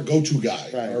kind of our go-to guy,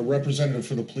 Right. our representative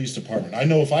for the police department. I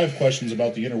know if I have questions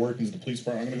about the inner workings of the police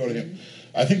department, I'm gonna go to him.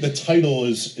 I think the title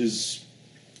is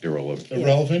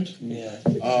irrelevant. Yeah.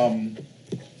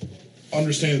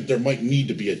 Understand that there might need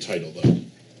to be a title, though.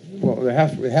 Well, it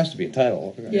has to be a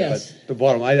title. Yes. But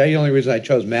the only reason I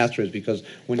chose master is because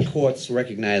when courts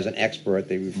recognize an expert,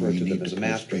 they refer to them as a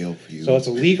master. So it's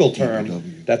a legal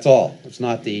term, that's all. It's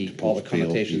not all the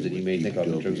connotations that you may think of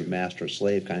in terms of master or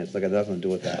slave kind of, it's like it has nothing to do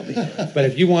with that. But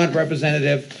if you want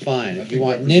representative, fine. If you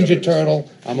want Ninja Turtle,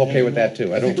 I'm okay with that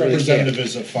too. I don't really care. Representative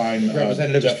is a fine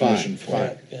Representative is definition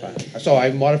fine, for it. fine. So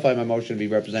I modify my motion to be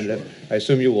representative. I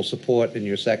assume you will support in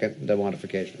your second the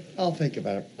modification. I'll think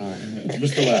about it. All right.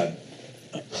 Mr. Ladd.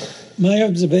 My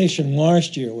observation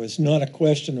last year was not a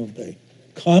question of the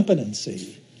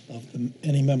competency of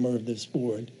any member of this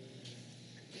board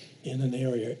in an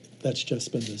area that's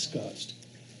just been discussed.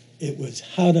 It was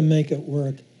how to make it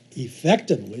work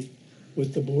effectively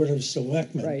with the Board of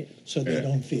Selectmen. Right. So they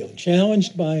don't feel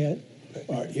challenged by it,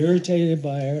 or irritated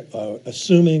by it, or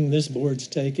assuming this board's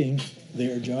taking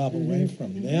their job away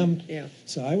from them. Yeah.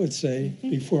 So I would say,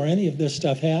 before any of this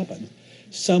stuff happened,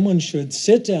 someone should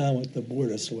sit down with the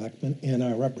Board of Selectmen and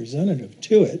our representative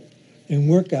to it and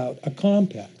work out a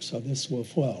compact, so this will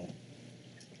flow.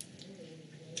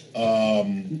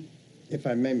 If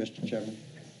I may, Mr. Chairman.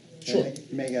 Sure.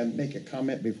 May I make a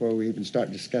comment before we even start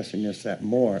discussing this at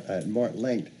more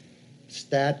length?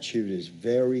 Statute is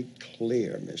very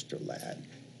clear, Mr. Ladd.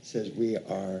 It says we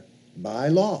are, by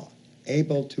law,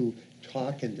 able to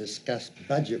talk and discuss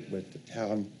budget with the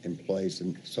town employees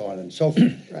and so on and so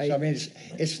forth. Right. So I mean,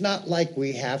 it's not like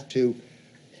we have to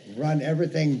run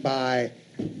everything by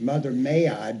Mother May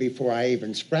I before I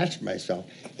even scratch myself.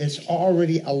 It's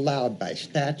already allowed by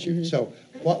statute. So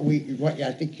what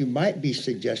I think you might be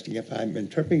suggesting, if I'm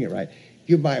interpreting it right,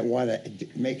 you might want to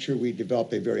make sure we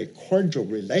develop a very cordial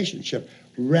relationship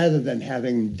rather than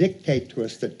having them dictate to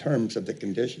us the terms of the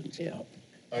conditions. Yeah.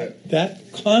 That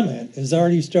comment is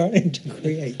already starting to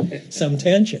create some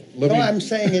tension. No, I'm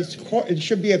saying it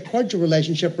should be a cordial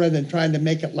relationship rather than trying to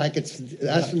make it like it's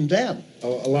us and them.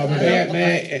 Allow me to.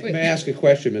 May I ask a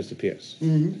question, Mr. Pierce?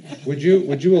 Mm-hmm.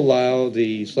 Would you allow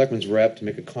the selectman's rep to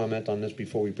make a comment on this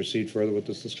before we proceed further with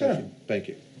this discussion? Sure. Thank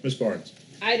you. Ms. Barnes.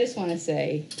 I just want to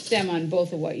say, stem on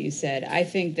both of what you said. I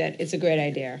think that it's a great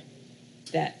idea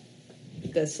that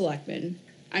the selectmen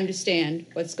understand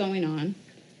what's going on,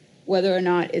 whether or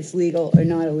not it's legal or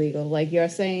not illegal. Like you're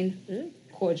saying,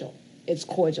 cordial. It's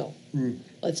cordial.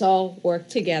 Let's all work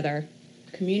together.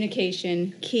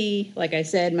 Communication, key. Like I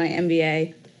said, my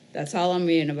MBA, that's all I'm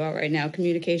reading about right now.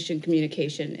 Communication.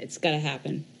 It's got to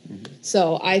happen.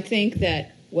 So I think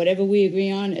that whatever we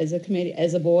agree on as a committee,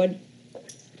 as a board,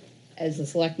 as the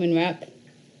selectman rep,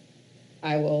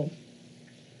 I will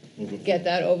get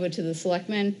that over to the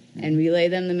selectmen and relay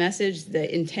them the message,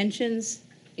 the intentions.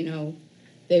 You know,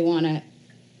 they want to,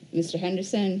 Mr.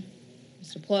 Henderson,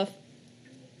 Mr. Pluff,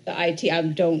 the IT, I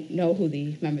don't know who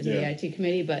the members of the IT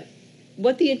committee, but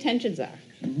what the intentions are.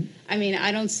 I mean,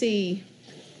 I don't see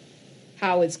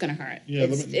how it's going to hurt. Yeah,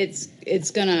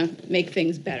 it's going to make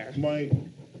things better.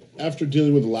 After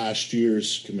dealing with last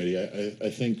year's committee,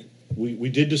 I think we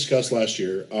did discuss last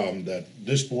year that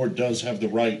this board does have the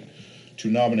right to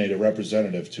nominate a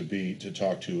representative to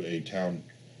talk to a town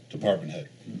department head.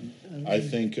 I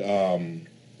think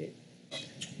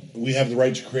we have the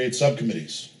right to create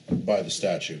subcommittees by the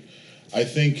statute. I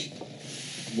think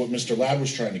what Mr. Ladd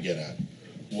was trying to get at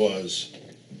was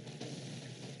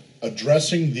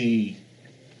addressing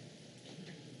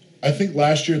I think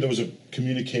last year there was a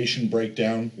communication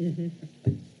breakdown.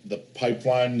 The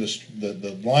pipeline,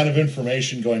 the line of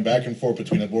information going back and forth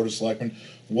between the Board of Selectmen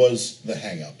was the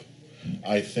hang-up.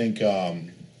 I think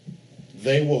I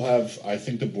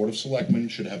think the Board of Selectmen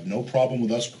should have no problem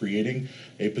with us creating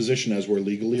a position as we're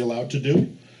legally allowed to do.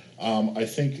 I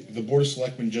think the Board of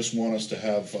Selectmen just want us to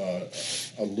have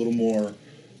a little more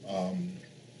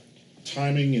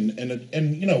timing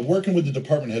and you know, working with the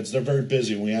department heads. They're very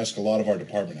busy, and we ask a lot of our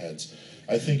department heads.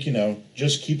 I think, you know,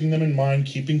 just keeping them in mind,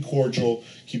 keeping cordial,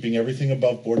 keeping everything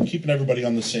above board, and keeping everybody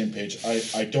on the same page.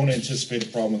 I don't anticipate a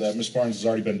problem with that. Ms. Barnes has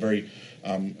already been very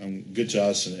good to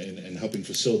us and helping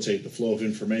facilitate the flow of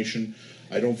information.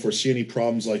 I don't foresee any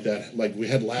problems like that, like we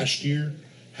had last year,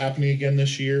 happening again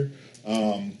this year.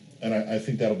 And I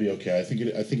think that'll be okay. I think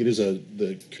it is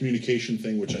the communication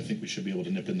thing, which I think we should be able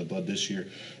to nip in the bud this year.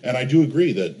 And I do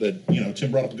agree that you know,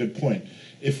 Tim brought up a good point.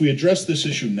 If we address this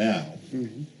issue now,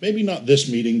 maybe not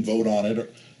this meeting, vote on it, or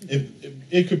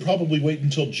it could probably wait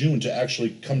until June to actually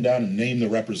come down and name the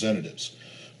representatives.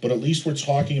 But at least we're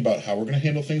talking about how we're going to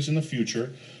handle things in the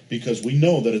future, because we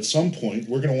know that at some point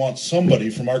we're going to want somebody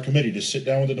from our committee to sit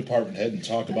down with the department head and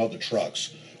talk about the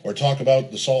trucks or talk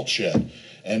about the salt shed.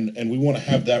 And we want to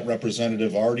have that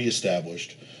representative already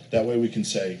established. That way we can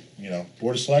say, you know,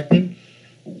 Board of Selectmen,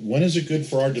 when is it good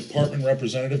for our department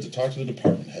representative to talk to the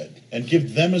department head? And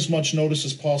give them as much notice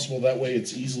as possible. That way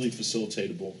it's easily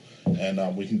facilitatable.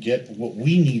 And we can get what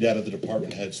we need out of the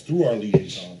department heads through our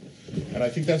liaison. And I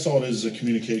think that's all it is a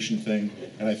communication thing.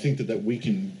 And I think that we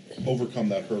can overcome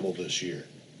that hurdle this year.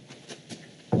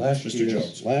 Mr.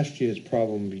 Jones. Last year's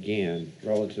problem began,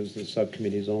 relative to the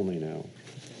subcommittees only now,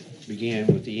 began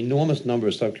with the enormous number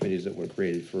of subcommittees that were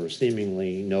created for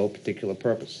seemingly no particular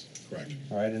purpose. Correct.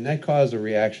 All right, and that caused a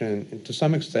reaction, and to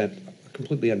some extent, a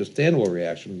completely understandable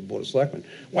reaction from the Board of Selectmen.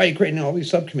 Why are you creating all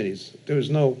these subcommittees? There was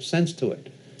no sense to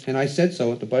it. And I said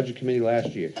so at the Budget Committee last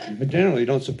year. But generally, you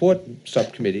don't support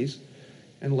subcommittees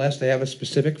unless they have a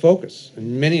specific focus.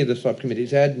 And many of the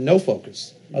subcommittees had no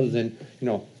focus other than, you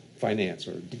know, finance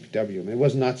or DPW. I mean, it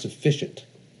was not sufficient,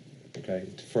 okay,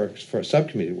 for a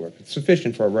subcommittee work. It's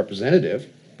sufficient for a representative,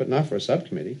 but not for a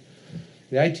subcommittee.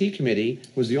 The IT committee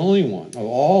was the only one of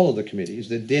all of the committees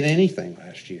that did anything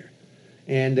last year.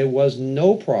 And there was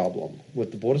no problem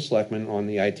with the Board of Selectmen on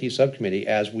the IT subcommittee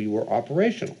as we were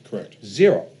operational. Correct.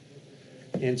 Zero.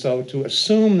 And so to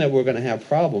assume that we're going to have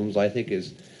problems, I think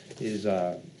is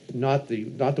not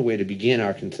the way to begin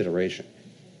our consideration.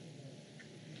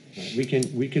 We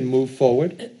can move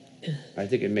forward. I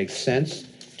think it makes sense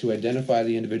to identify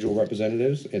the individual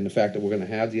representatives and the fact that we're going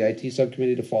to have the IT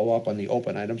subcommittee to follow up on the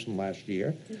open items from last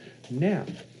year. Now,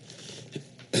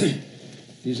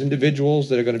 these individuals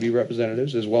that are going to be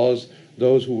representatives, as well as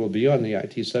those who will be on the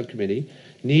IT subcommittee,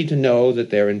 need to know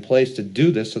that they're in place to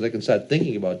do this so they can start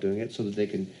thinking about doing it, so that they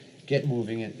can get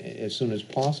moving as soon as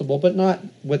possible, but not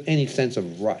with any sense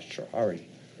of rush or hurry.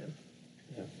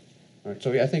 Yeah. All right,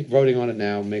 so I think voting on it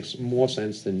now makes more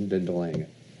sense than delaying it.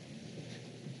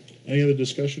 Any other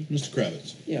discussion? Mr.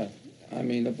 Kravitz? Yeah, I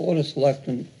mean, the Board of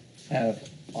Selectmen have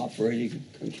operating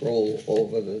control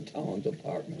over the town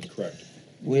departments. Correct.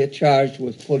 We're charged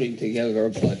with putting together a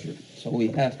budget, so we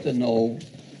have to know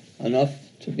enough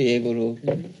to be able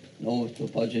to know if the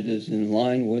budget is in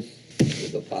line with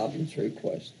the department's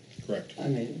request. Correct. I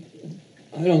mean,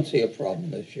 I don't see a problem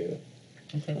this year.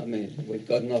 Okay. I mean, we've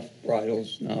got enough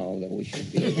bridles now that we should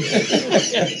be.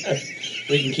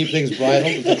 We can keep things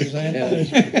bridled, is that what you're saying?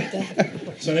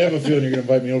 Yeah. So I have a feeling you're gonna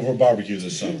invite me over for a barbecue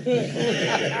this summer.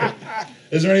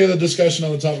 Is there any other discussion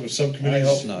on the topic of subcommittees? I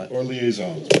hope not. Or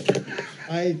liaisons?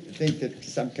 I think that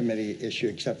subcommittee issue,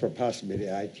 except for possibly the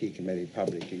IT committee,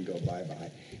 probably can go bye-bye.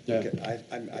 Yeah. Because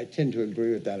I tend to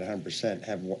agree with that 100%,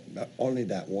 have only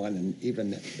that one, and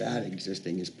even that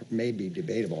existing is maybe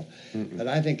debatable. But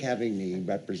I think having the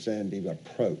representative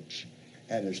approach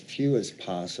and as few as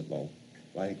possible,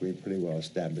 I think we've pretty well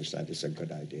established that is a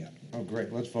good idea. Oh,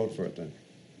 great, let's vote for it then.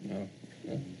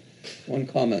 Yeah. One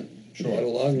comment. Sure. We've got a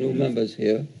lot of new members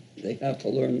here. They have to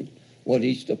learn what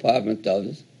each department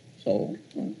does, so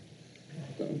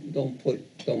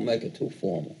don't make it too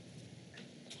formal.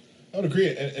 I would agree,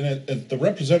 and the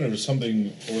representative is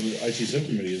something, or the IT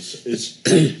subcommittee is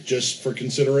just for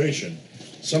consideration,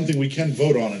 something we can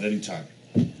vote on at any time.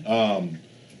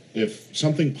 If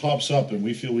something pops up and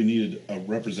we feel we need a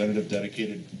representative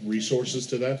dedicated resources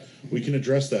to that, we can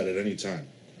address that at any time.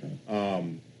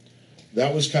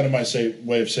 That was kind of my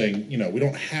way of saying,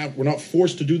 we're not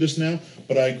forced to do this now,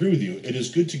 but I agree with you. It is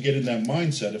good to get in that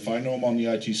mindset. If I know I'm on the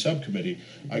IT subcommittee,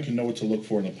 I can know what to look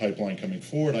for in the pipeline coming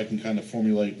forward. I can kind of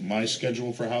formulate my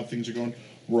schedule for how things are going.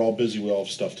 We're all busy, we all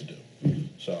have stuff to do.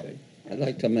 So, I'd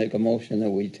like to make a motion that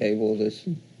we table this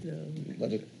and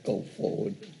let it go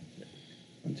forward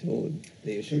until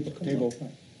the issue comes up.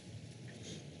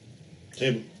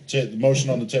 the motion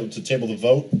on the table to table the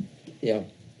vote Yeah,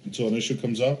 until an issue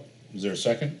comes up. Is there a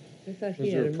second? I thought he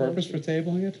Was there had a a purpose for motion.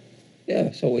 tabling it?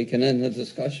 yeah, so we can end the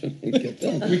discussion and get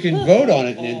done. We can vote on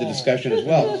it and end the discussion as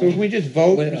well. So can we just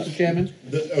vote, Mr. Chairman?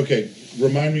 Okay,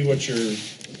 remind me what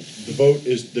the vote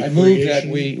is, the I move that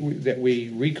creation. that we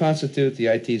reconstitute the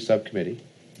IT subcommittee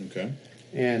Okay,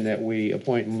 and that we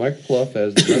appoint Mike Pluff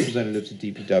as the representative to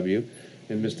DPW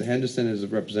and Mr. Henderson as the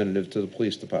representative to the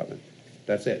police department.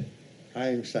 That's it.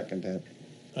 I second that.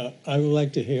 I would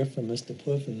like to hear from Mr.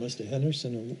 Pliff and Mr.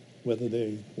 Henderson on whether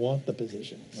they want the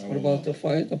position. What about the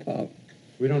fire department?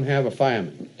 We don't have a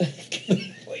fireman.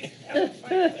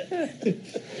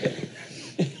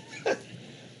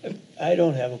 I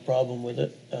don't have a problem with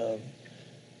it,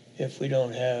 if we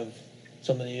don't have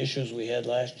some of the issues we had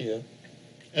last year.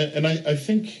 and I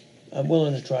think, I'm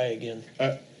willing to try again.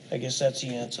 I guess that's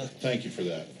the answer. thank you for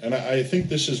that. And I think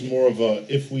this is more of a,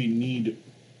 if we need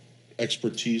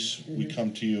expertise, we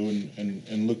come to you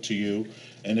and look to you.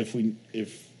 And if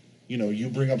you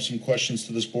bring up some questions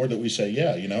to this board that we say,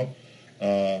 yeah,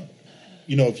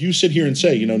 if you sit here and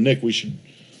say, Nick, we should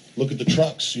look at the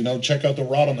trucks, check out the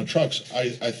rot on the trucks. I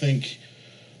think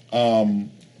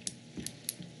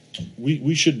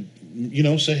we should,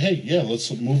 say, hey, yeah,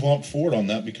 let's move on forward on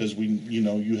that because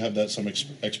you have that some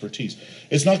expertise.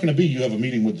 It's not going to be you have a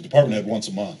meeting with the department head once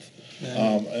a month.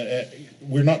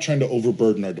 We're not trying to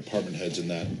overburden our department heads in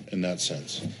that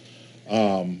sense.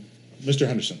 Mr.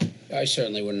 Henderson. I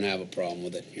certainly wouldn't have a problem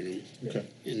with it, Okay.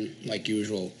 And like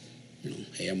usual,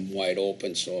 hey, I'm wide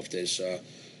open, so if there's,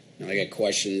 I get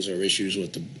questions or issues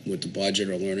with the budget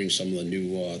or learning some of the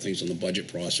new things on the budget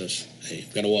process, hey,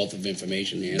 I've got a wealth of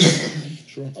information here.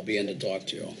 Sure. I'll be in to talk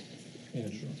to you. Yeah.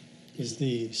 Is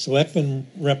the selectman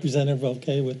representative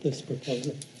okay with this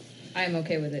proposal? I'm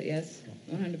okay with it, yes,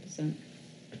 100%.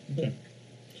 Okay.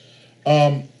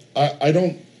 I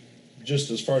don't,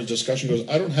 just as far as discussion goes,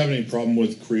 I don't have any problem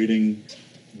with creating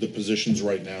the positions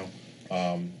right now.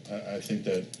 I think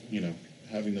that,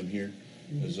 having them here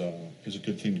is a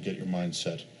good thing to get your mind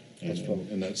set.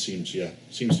 And that seems to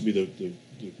be the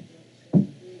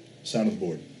sound of the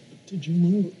board. Did you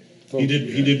move? He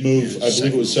did move, I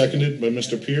believe it was seconded by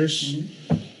Mr. Pierce.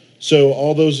 So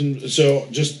so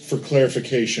just for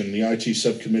clarification, the IT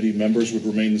subcommittee members would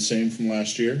remain the same from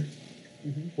last year?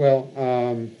 Well,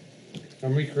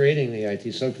 I'm recreating the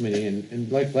IT subcommittee,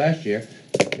 and like last year,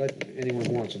 let anyone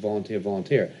who wants to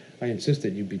volunteer. I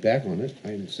insisted you be back on it,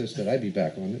 I insist that I be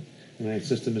back on it, and I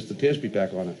insist that Mr. Pierce be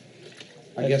back on it.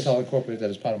 I guess I'll incorporate that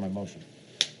as part of my motion.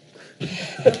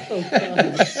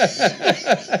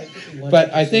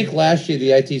 But I think last year,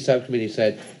 the IT subcommittee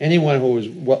said, anyone who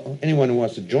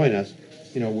wants to join us,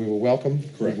 we were welcome.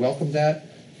 Correct. We welcomed that,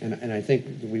 and I think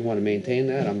we want to maintain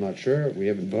that. I'm not sure. We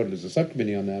haven't voted as a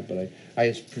subcommittee on that, but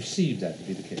I perceive that to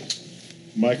be the case.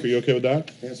 Mike, are you okay with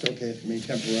that? That's okay for me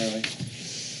temporarily.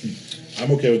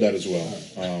 I'm okay with that as well.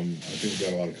 I think we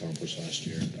got a lot accomplished last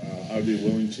year. I would be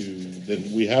willing to,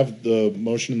 then we have the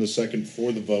motion and the second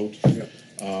for the vote.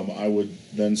 I would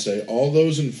then say, all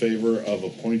those in favor of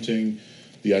appointing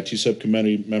the IT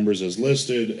subcommittee members as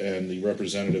listed and the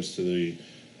representatives to the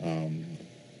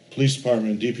police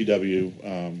department,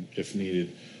 DPW, if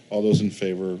needed, all those in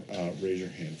favor, raise your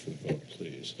hand for the vote,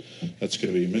 please. That's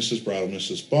gonna be Mrs. Brattle,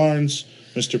 Mrs. Barnes,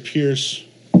 Mr. Pierce,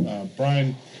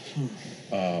 Brian,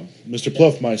 Mr.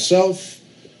 Pluff, myself,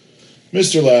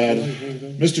 Mr. Ladd,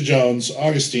 Mr. Jones,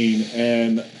 Augustine,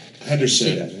 and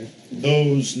Henderson.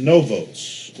 Those no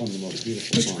votes. One of the most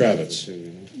beautiful Mr. songs Kravitz. ever, too, you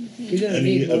know? You're gonna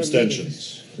Any need more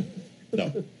abstentions?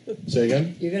 No. Say again?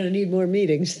 meetings. You're gonna need more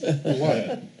meetings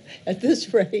Why? at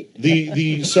this rate.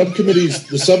 The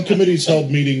subcommittees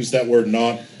held meetings that were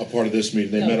not a part of this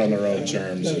meeting. They met on their own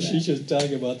terms. No, she's just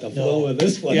talking about the flow of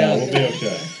this one. Yeah, we'll be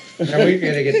okay. Now, we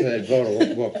gotta get to that vote a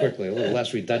little more quickly, a little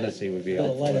less redundancy would be Gonna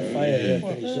helpful. light a fire here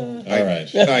pretty soon. All right.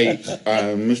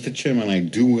 Mr. Chairman, I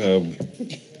do have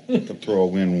to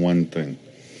throw in one thing.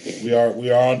 We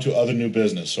are on to other new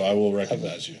business, so I will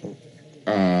recognize you.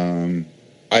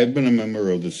 I've been a member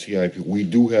of the CIP. We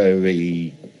do have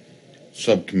a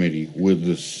subcommittee with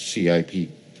the CIP.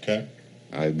 Okay?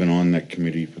 I've been on that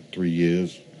committee for 3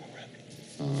 years.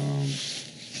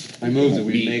 I move that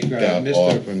we Meet make that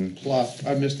often. Mr. Pluff,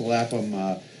 Mr. Lapham,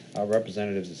 our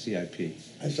representatives of CIP.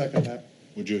 I second that.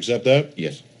 Would you accept that?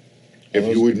 Yes. If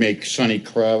you would make Sonny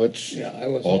Kravitz Yeah, I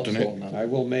was alternate. also on that. I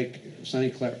will make Sonny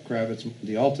Kravitz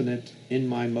the alternate in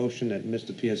my motion that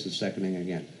Mr. Pierce is seconding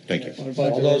again. Thank you. What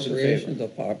about All the those in recreation favor?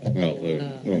 department? Well,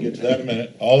 We'll get to that in a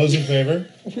minute. All those in favor?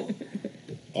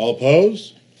 All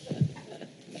opposed?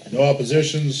 No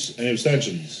oppositions? Any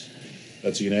abstentions?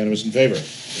 That's unanimous in favor.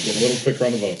 Get a little quicker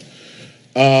on the vote.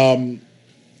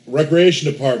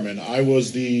 Recreation Department, I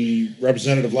was the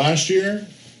representative last year.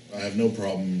 I have no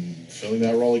problem filling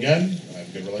that role again. I have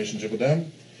a good relationship with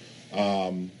them.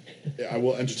 I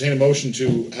will entertain a motion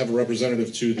to have a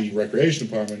representative to the Recreation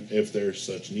Department if there's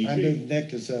such need I be. move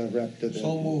Nick as a rep to the.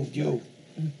 So moved, you.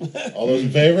 All those in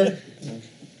favor?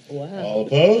 Wow. All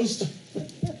opposed?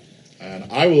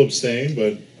 And I will abstain,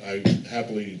 but I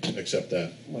happily accept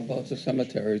that. What about the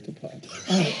cemetery department?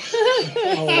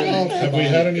 Have we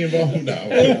had any involvement? No.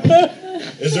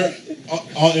 Is there,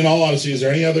 in all honesty, is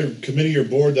there any other committee or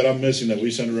board that I'm missing that we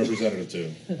send a representative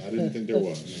to? I didn't think there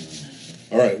was.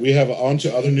 All right, we have on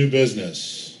to other new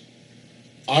business.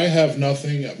 I have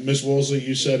nothing. Ms. Woolsey,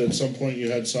 you said at some point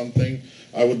you had something.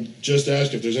 I would just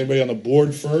ask if there's anybody on the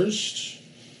board first.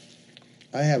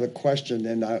 I have a question,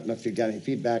 and I don't know if you got any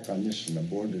feedback on this from the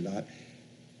board or not.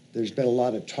 There's been a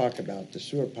lot of talk about the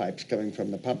sewer pipes coming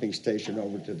from the pumping station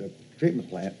over to the treatment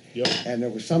plant. Yep. And there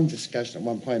was some discussion at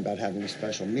one point about having a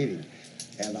special meeting.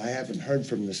 And I haven't heard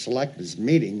from the selectmen's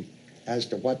meeting as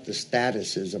to what the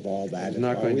status is of all that. It's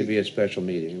not going to be a special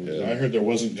meeting. I heard there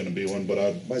wasn't gonna be one, but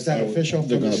Was that official?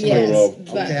 They're gonna Yes, clear out.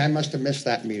 but- Okay, I must have missed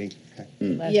that meeting.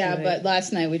 Okay. Yeah, but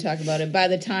last night we talked about it. By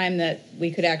the time that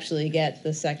we could actually get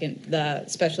the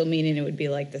special meeting, it would be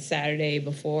like the Saturday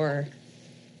before,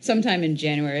 sometime in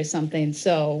January or something.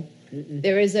 So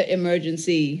there is an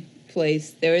emergency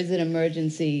place, there is an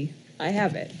emergency, I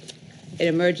have it, an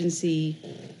emergency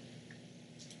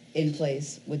in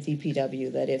place with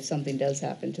DPW that if something does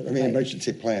happen to the I mean, pipe.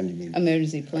 emergency plan, you mean?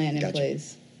 Emergency plan in Gotcha.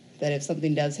 place, that if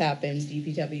something does happen,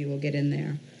 DPW will get in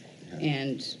there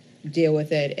and deal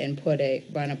with it and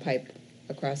run a pipe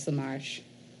across the marsh.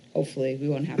 Hopefully, we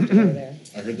won't have to go there.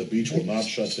 I heard the beach will not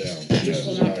shut down.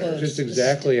 Will not close. Just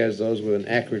exactly as those with an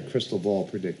accurate crystal ball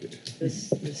predicted. The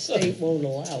state won't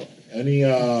allow it. Any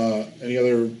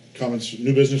other comments,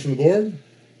 new business from the board?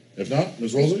 If not,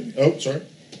 Ms. Woolsey? Oh, sorry.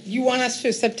 You want us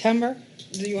for September?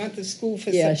 Do you want the school for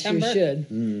Yes, you September?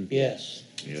 should. Yes.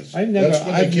 Yes. I've never That's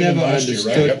when they came in last year,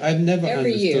 right?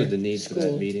 Every year, understood the need for that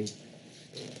school. meeting.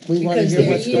 We want to Because hear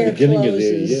their what's year going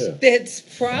closes.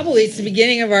 It's the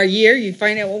beginning of our year. You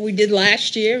find out what we did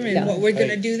last year and Yeah. what we're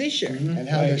gonna do this year. and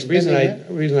how they're The reason spending it.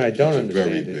 the reason I don't It's very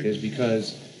understand it big. is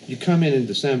because you come in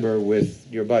December with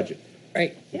your budget,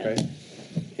 Right. okay?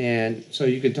 And so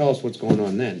you can tell us what's going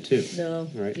on then, too. No,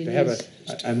 All right, you to have need-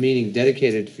 a meeting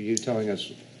dedicated for you telling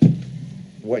us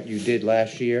what you did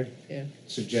last year Yeah.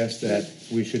 suggests that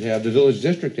we should have the village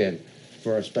district in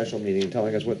for a special meeting,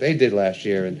 telling us what they did last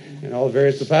year, and all the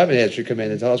various department heads should come in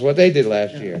and tell us what they did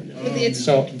last year.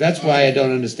 So that's why I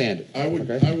don't understand it. I would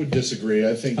okay? disagree.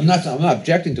 I think. I'm not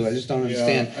objecting to it, I just don't Yeah,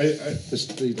 understand I-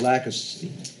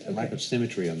 the lack of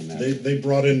symmetry on the matter. They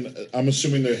brought in, I'm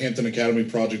assuming the Hampton Academy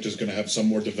project is gonna have some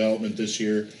more development this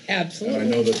year. And I Absolutely.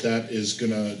 know that is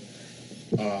gonna,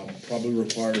 probably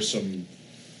require some,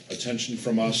 attention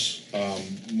from us,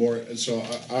 more, so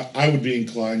I would be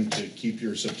inclined to keep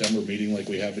your September meeting like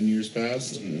we have in years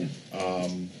past.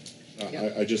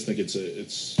 I just think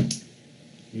it's,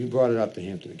 You brought it up, the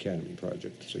Hampton Academy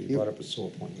project, so you brought up a sore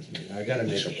point with me. I gotta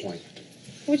make a point.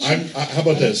 how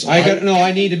about this?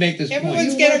 I need to make this point.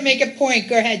 Everyone's gonna make a point.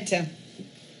 Go ahead, Tim.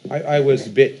 I was a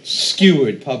bit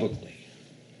skewered publicly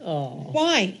Oh,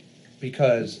 Why?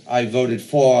 because I voted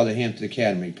for the Hampton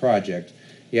Academy project,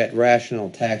 yet rational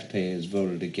taxpayers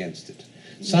voted against it.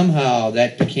 Somehow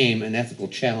that became an ethical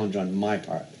challenge on my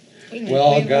part.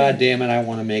 Well, goddamn it, I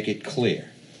want to make it clear.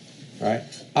 Right?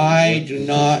 I do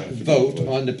not vote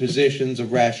on the positions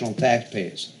of rational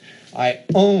taxpayers. I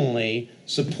only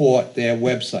support their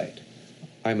website.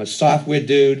 I'm a software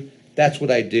dude. That's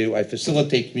what I do. I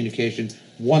facilitate communication.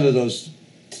 One of those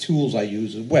tools I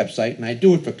use is a website, and I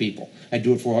do it for people. I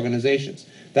do it for organizations.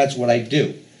 That's what I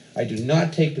do. I do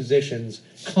not take positions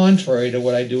contrary to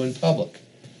what I do in public,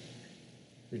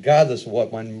 regardless of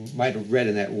what one might have read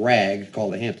in that rag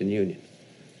called the Hampton Union.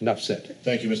 Enough said.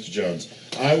 Thank you, Mr. Jones.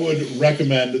 I would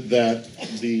recommend that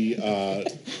the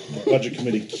Budget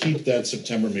Committee keep that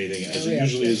September meeting, as it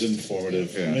usually is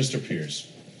informative. Yeah. Mr. Pierce.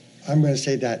 I'm going to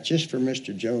say that just for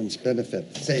Mr. Jones'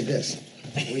 benefit. Say this,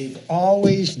 we've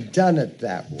always done it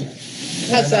that way.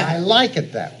 How's And that? I like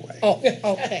it that way. Oh,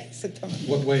 okay, September.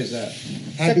 What way is that?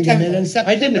 Having them in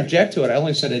September. I didn't object to it. I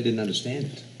only said I didn't understand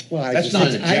it. Well, I That's just, not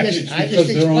an I objection. just, I Because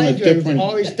just they're on a explained to him, different we've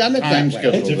always done it time that way.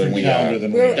 schedule than Different we calendar are.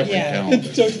 than We're- Different yeah. calendar.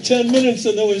 It took 10 minutes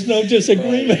and there was no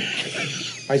disagreement.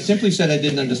 I simply said I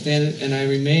didn't understand it, and I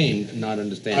remain not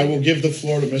understanding I will it. give the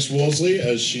floor to Ms. Woolsey,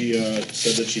 as she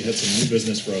said that she had some new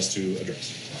business for us to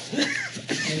address.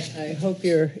 I hope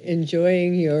you're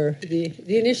enjoying the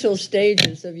initial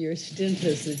stages of your stint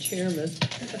as the chairman.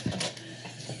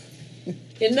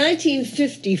 In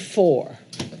 1954,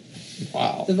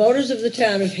 Wow. the voters of the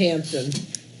town of Hampton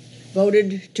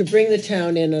voted to bring the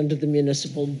town in under the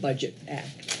Municipal Budget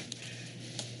Act.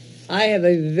 I have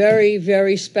a very,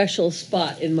 very special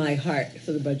spot in my heart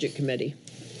for the Budget Committee,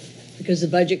 because the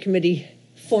Budget Committee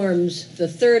forms the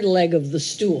third leg of the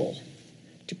stool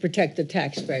to protect the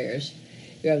taxpayers.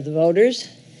 You have the voters,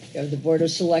 you have the Board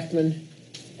of Selectmen,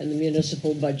 and the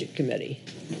Municipal Budget Committee.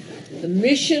 The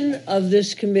mission of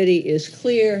this committee is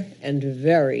clear and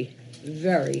very,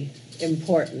 very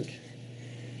important.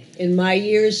 In my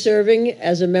years serving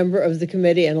as a member of the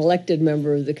committee, an elected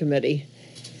member of the committee,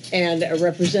 and a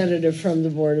representative from the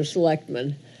Board of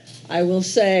Selectmen, I will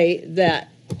say that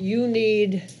you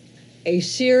need a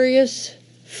serious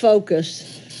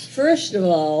focus, first of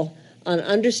all, on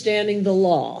understanding the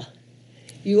law.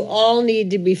 You all need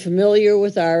to be familiar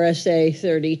with RSA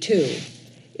 32.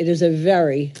 It is a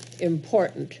very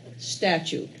important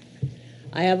statute.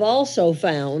 I have also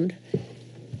found,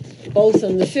 both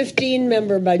on the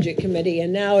 15-member budget committee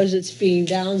and now as it's being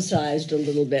downsized a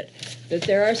little bit, that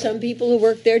there are some people who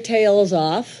work their tails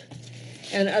off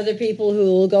and other people who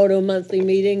will go to a monthly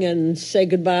meeting and say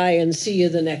goodbye and see you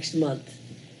the next month.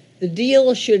 The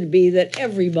deal should be that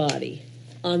everybody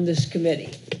on this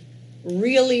committee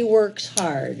really works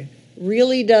hard,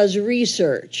 really does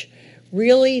research,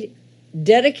 really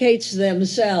dedicates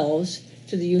themselves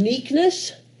to the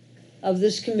uniqueness of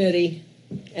this committee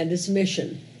and its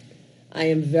mission. I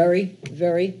am very,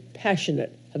 very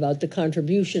passionate about the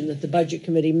contribution that the Budget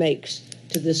Committee makes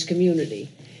to this community.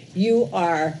 You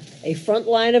are a front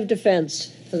line of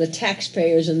defense for the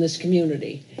taxpayers in this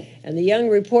community. And the young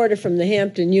reporter from the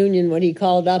Hampton Union, when he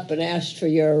called up and asked for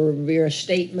your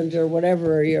statement or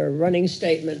whatever, your running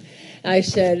statement, I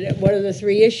said, what are the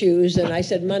three issues? And I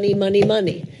said, money, money,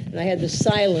 money. And I had the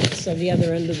silence on the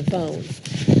other end of the phone.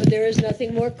 But there is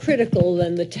nothing more critical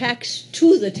than the tax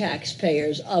to the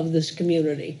taxpayers of this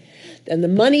community, and the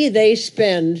money they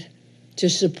spend to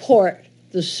support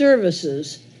the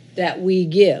services that we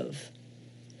give.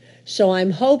 So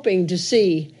I'm hoping to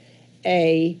see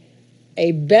a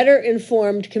better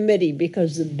informed committee,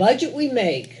 because the budget we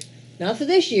make, not for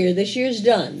this year's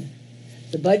done,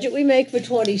 the budget we make for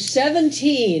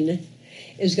 2017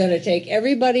 is going to take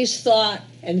everybody's thought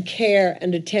and care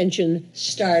and attention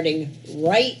starting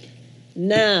right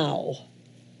now.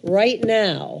 Right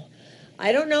now.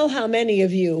 I don't know how many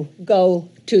of you go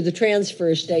to the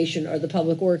transfer station or the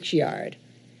public works yard.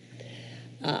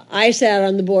 I sat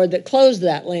on the board that closed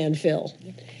that landfill.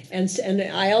 And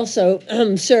I also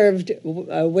served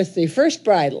with the first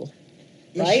bridal.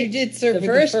 Yes, right? you did serve the with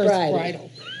first the first bridal.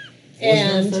 bridal.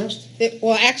 And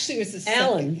Well, actually, it was the second.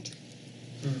 Alan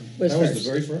was That first. was the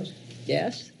very first?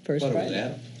 Yes, first Thought it was bridal.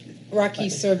 Adam. Rocky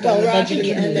served Well, on the Rocky,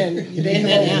 budget and committee.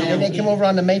 then Did they come over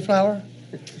on the Mayflower?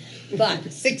 But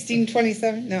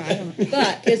 1627? No, I don't.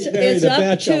 But it's Married a up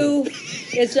bachelor.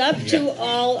 to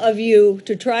all of you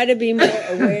to try to be more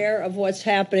aware of what's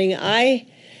happening. I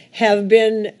have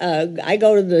been, I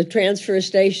go to the transfer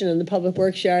station in the Public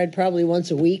Works yard probably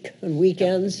once a week on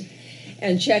weekends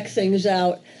and check things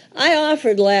out. I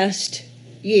offered last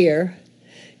year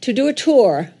to do a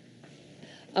tour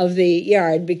of the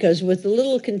yard because with the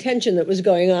little contention that was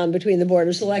going on between the Board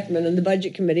of Selectmen and the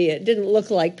Budget Committee, it didn't look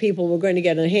like people were going to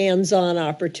get a hands-on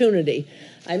opportunity.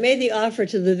 I made the offer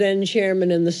to the then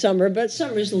chairman in the summer, but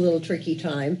summer's a little tricky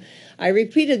time. I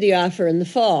repeated the offer in the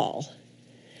fall.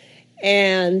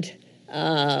 And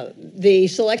the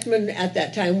selectmen at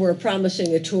that time were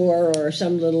promising a tour or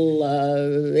some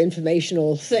little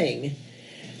informational thing.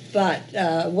 But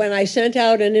when I sent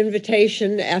out an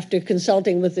invitation after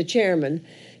consulting with the chairman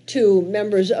to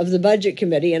members of the Budget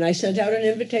Committee, and I sent out an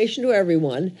invitation to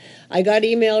everyone, I got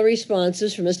email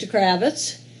responses from Mr.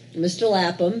 Kravitz, Mr.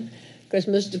 Lapham, because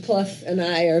Mr. Pluff and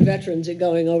I are veterans at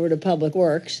going over to Public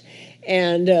Works,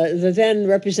 and the then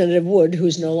Representative Wood,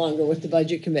 who's no longer with the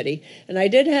Budget Committee. And I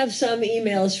did have some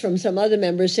emails from some other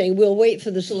members saying, we'll wait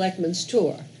for the Selectmen's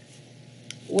tour.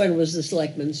 When was the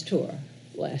Selectmen's tour?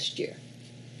 Last year.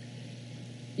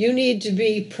 You need to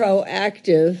be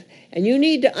proactive, and you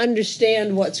need to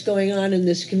understand what's going on in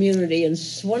this community. And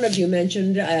one of you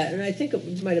mentioned, and I think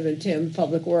it might have been Tim,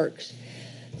 Public Works.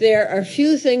 There are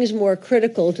few things more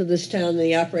critical to this town than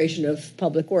the operation of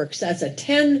Public Works. That's a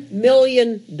 $10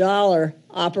 million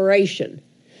operation.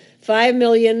 $5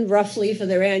 million roughly for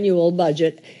their annual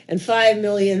budget, and $5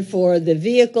 million for the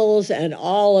vehicles and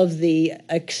all of the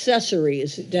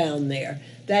accessories down there.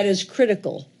 That is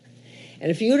critical. And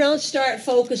if you don't start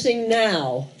focusing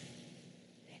now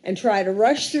and try to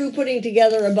rush through putting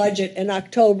together a budget in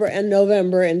October and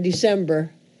November and December,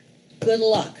 good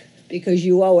luck, because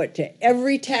you owe it to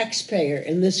every taxpayer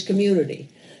in this community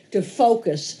to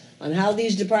focus on how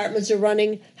these departments are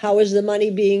running, how is the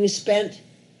money being spent,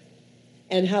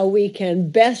 and how we can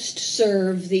best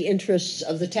serve the interests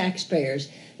of the taxpayers.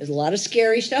 There's a lot of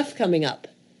scary stuff coming up.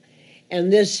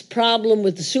 And this problem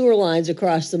with the sewer lines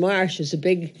across the marsh is a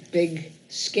big, big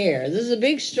scare. This is a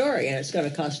big story, and it's going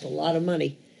to cost a lot of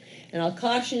money. And I'll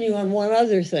caution you on one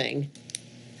other thing.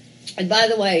 And by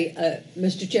the way,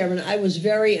 Mr. Chairman, I was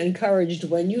very encouraged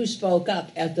when you spoke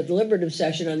up at the deliberative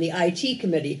session on the IT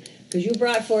committee, because you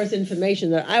brought forth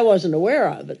information that I wasn't aware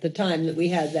of at the time that we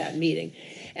had that meeting.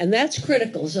 And that's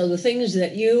critical. So the things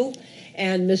that you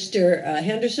and Mr.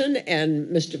 Henderson and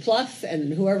Mr. Pluff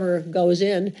and whoever goes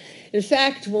in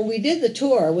fact, when we did the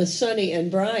tour with Sonny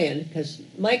and Brian, because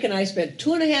Mike and I spent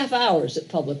 2.5 hours at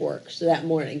Public Works that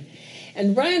morning,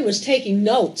 and Brian was taking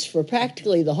notes for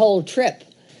practically the whole trip.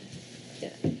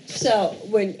 So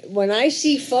when I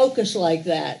see focus like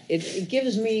that, it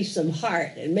gives me some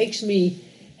heart. It makes me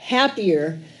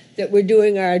happier that we're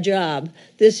doing our job.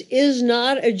 This is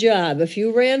not a job. If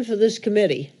you ran for this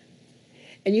committee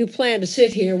and you plan to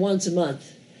sit here once a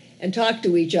month and talk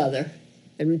to each other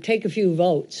and take a few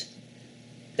votes,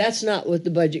 that's not what the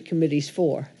Budget Committee's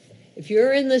for. If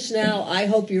you're in this now, I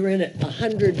hope you're in it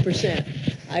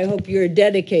 100%. I hope you're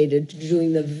dedicated to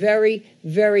doing the very,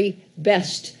 very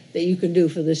best that you can do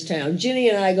for this town. Ginny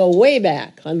and I go way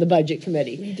back on the Budget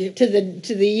Committee to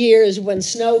the years when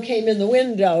snow came in the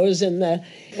windows in the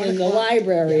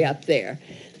library up there.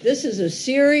 This is a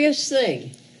serious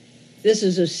thing. This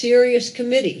is a serious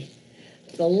committee.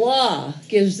 The law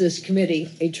gives this committee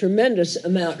a tremendous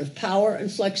amount of power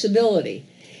and flexibility.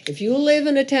 If you live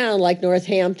in a town like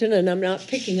Northampton, and I'm not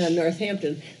picking on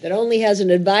Northampton, that only has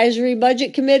an advisory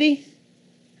budget committee,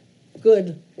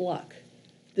 good luck.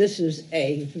 This is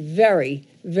a very,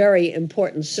 very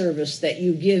important service that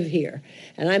you give here.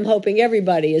 And I'm hoping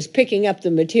everybody is picking up the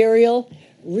material,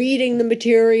 reading the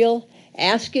material,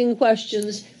 asking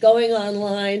questions, going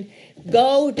online.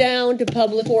 Go down to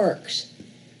Public Works.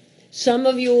 Some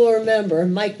of you will remember,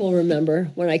 Mike will remember,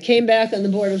 when I came back on the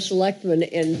Board of Selectmen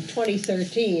in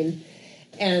 2013,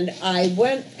 and I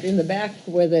went in the back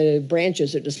where the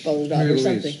branches are disposed of Mary or Louise,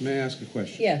 something. may I ask a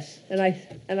question? Yes, and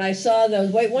I saw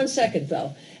those, wait 1 second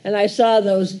though, and I saw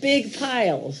those big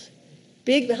piles.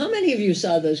 How many of you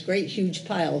saw those great huge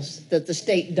piles that the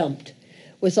state dumped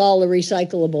with all the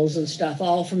recyclables and stuff,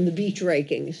 all from the beach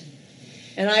rakings?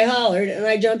 And I hollered, and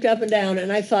I jumped up and down,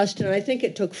 and I fussed, and I think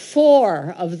it took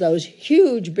 4 of those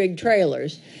huge big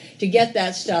trailers to get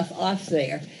that stuff off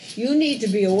there. You need to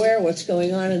be aware of what's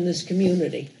going on in this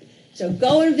community. So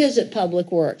go and visit Public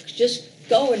Works. Just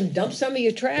go and dump some of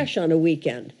your trash on a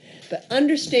weekend. But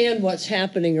understand what's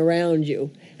happening around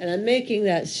you. And I'm making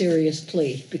that serious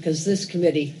plea because this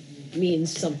committee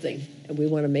means something. and we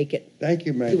want to make it. Thank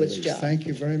you, Mary Do its Louise. job. Thank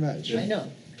you very much. I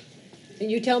know. And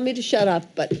you tell me to shut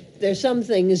up, but there's some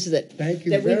things that, Thank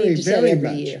you that we very, need to say very every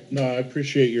much. year. No, I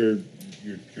appreciate your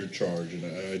charge, and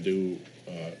I do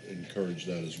encourage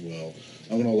that as well.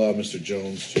 I'm gonna allow Mr.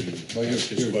 Jones to ask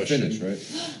his question. right?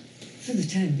 For the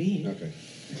time being. Okay.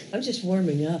 I'm just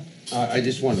warming up. I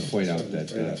just wanted to point out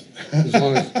that, as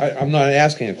long as, I'm not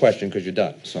asking a question because you're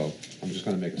done, so I'm just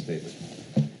gonna make a statement.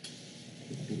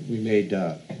 We made,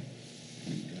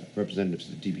 representatives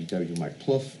of the DPW, Mike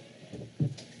Pluff.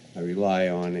 I rely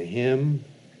on him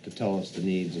to tell us the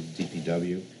needs of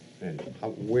DPW and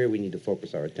where we need to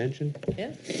focus our attention.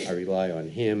 Yeah. I rely on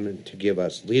him to give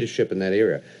us leadership in that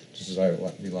area. Just as I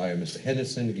rely on Mr.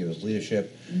 Henderson to give us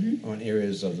leadership on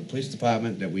areas of the police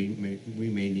department that we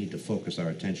may need to focus our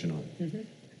attention on.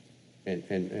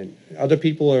 And other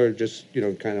people are just,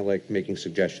 kind of like making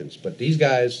suggestions. But these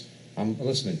guys, I'm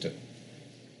listening to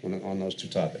on those two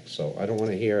topics. So I don't want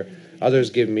to hear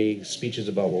others give me speeches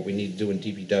about what we need to do in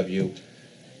DPW.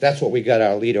 That's what we got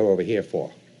our leader over here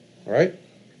for. All right?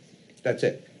 That's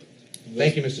it.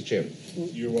 Thank you, Mr. Chairman.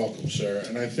 You're welcome, sir.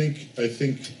 And I think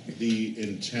the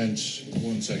intent,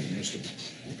 one second, Mr.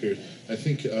 Pierce, I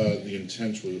think the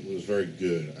intent was very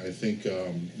good. I think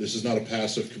this is not a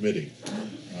passive committee.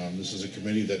 This is a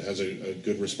committee that has a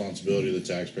good responsibility to the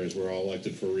taxpayers. We're all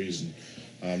elected for a reason,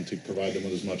 to provide them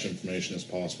with as much information as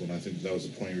possible. And I think that was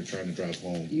the point you were trying to drive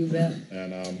home. You bet.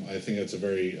 And I think that's a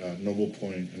very noble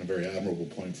point and a very admirable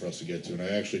point for us to get to. And I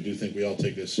actually do think we all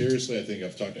take this seriously. I think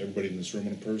I've talked to everybody in this room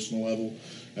on a personal level.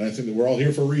 And I think that we're all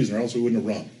here for a reason, or else we wouldn't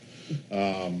have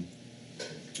run.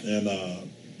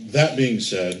 That being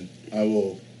said, I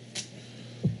will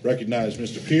recognize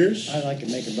Mr. Pierce. I'd like to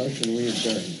make a motion, we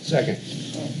adjourn. Second.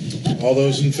 All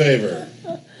those in favor?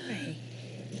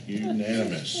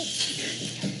 Unanimous.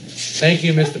 Thank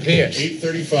you, Mr. Pierce.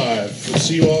 8:35. We'll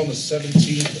see you all on the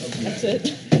 17th of May.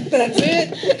 That's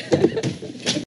it.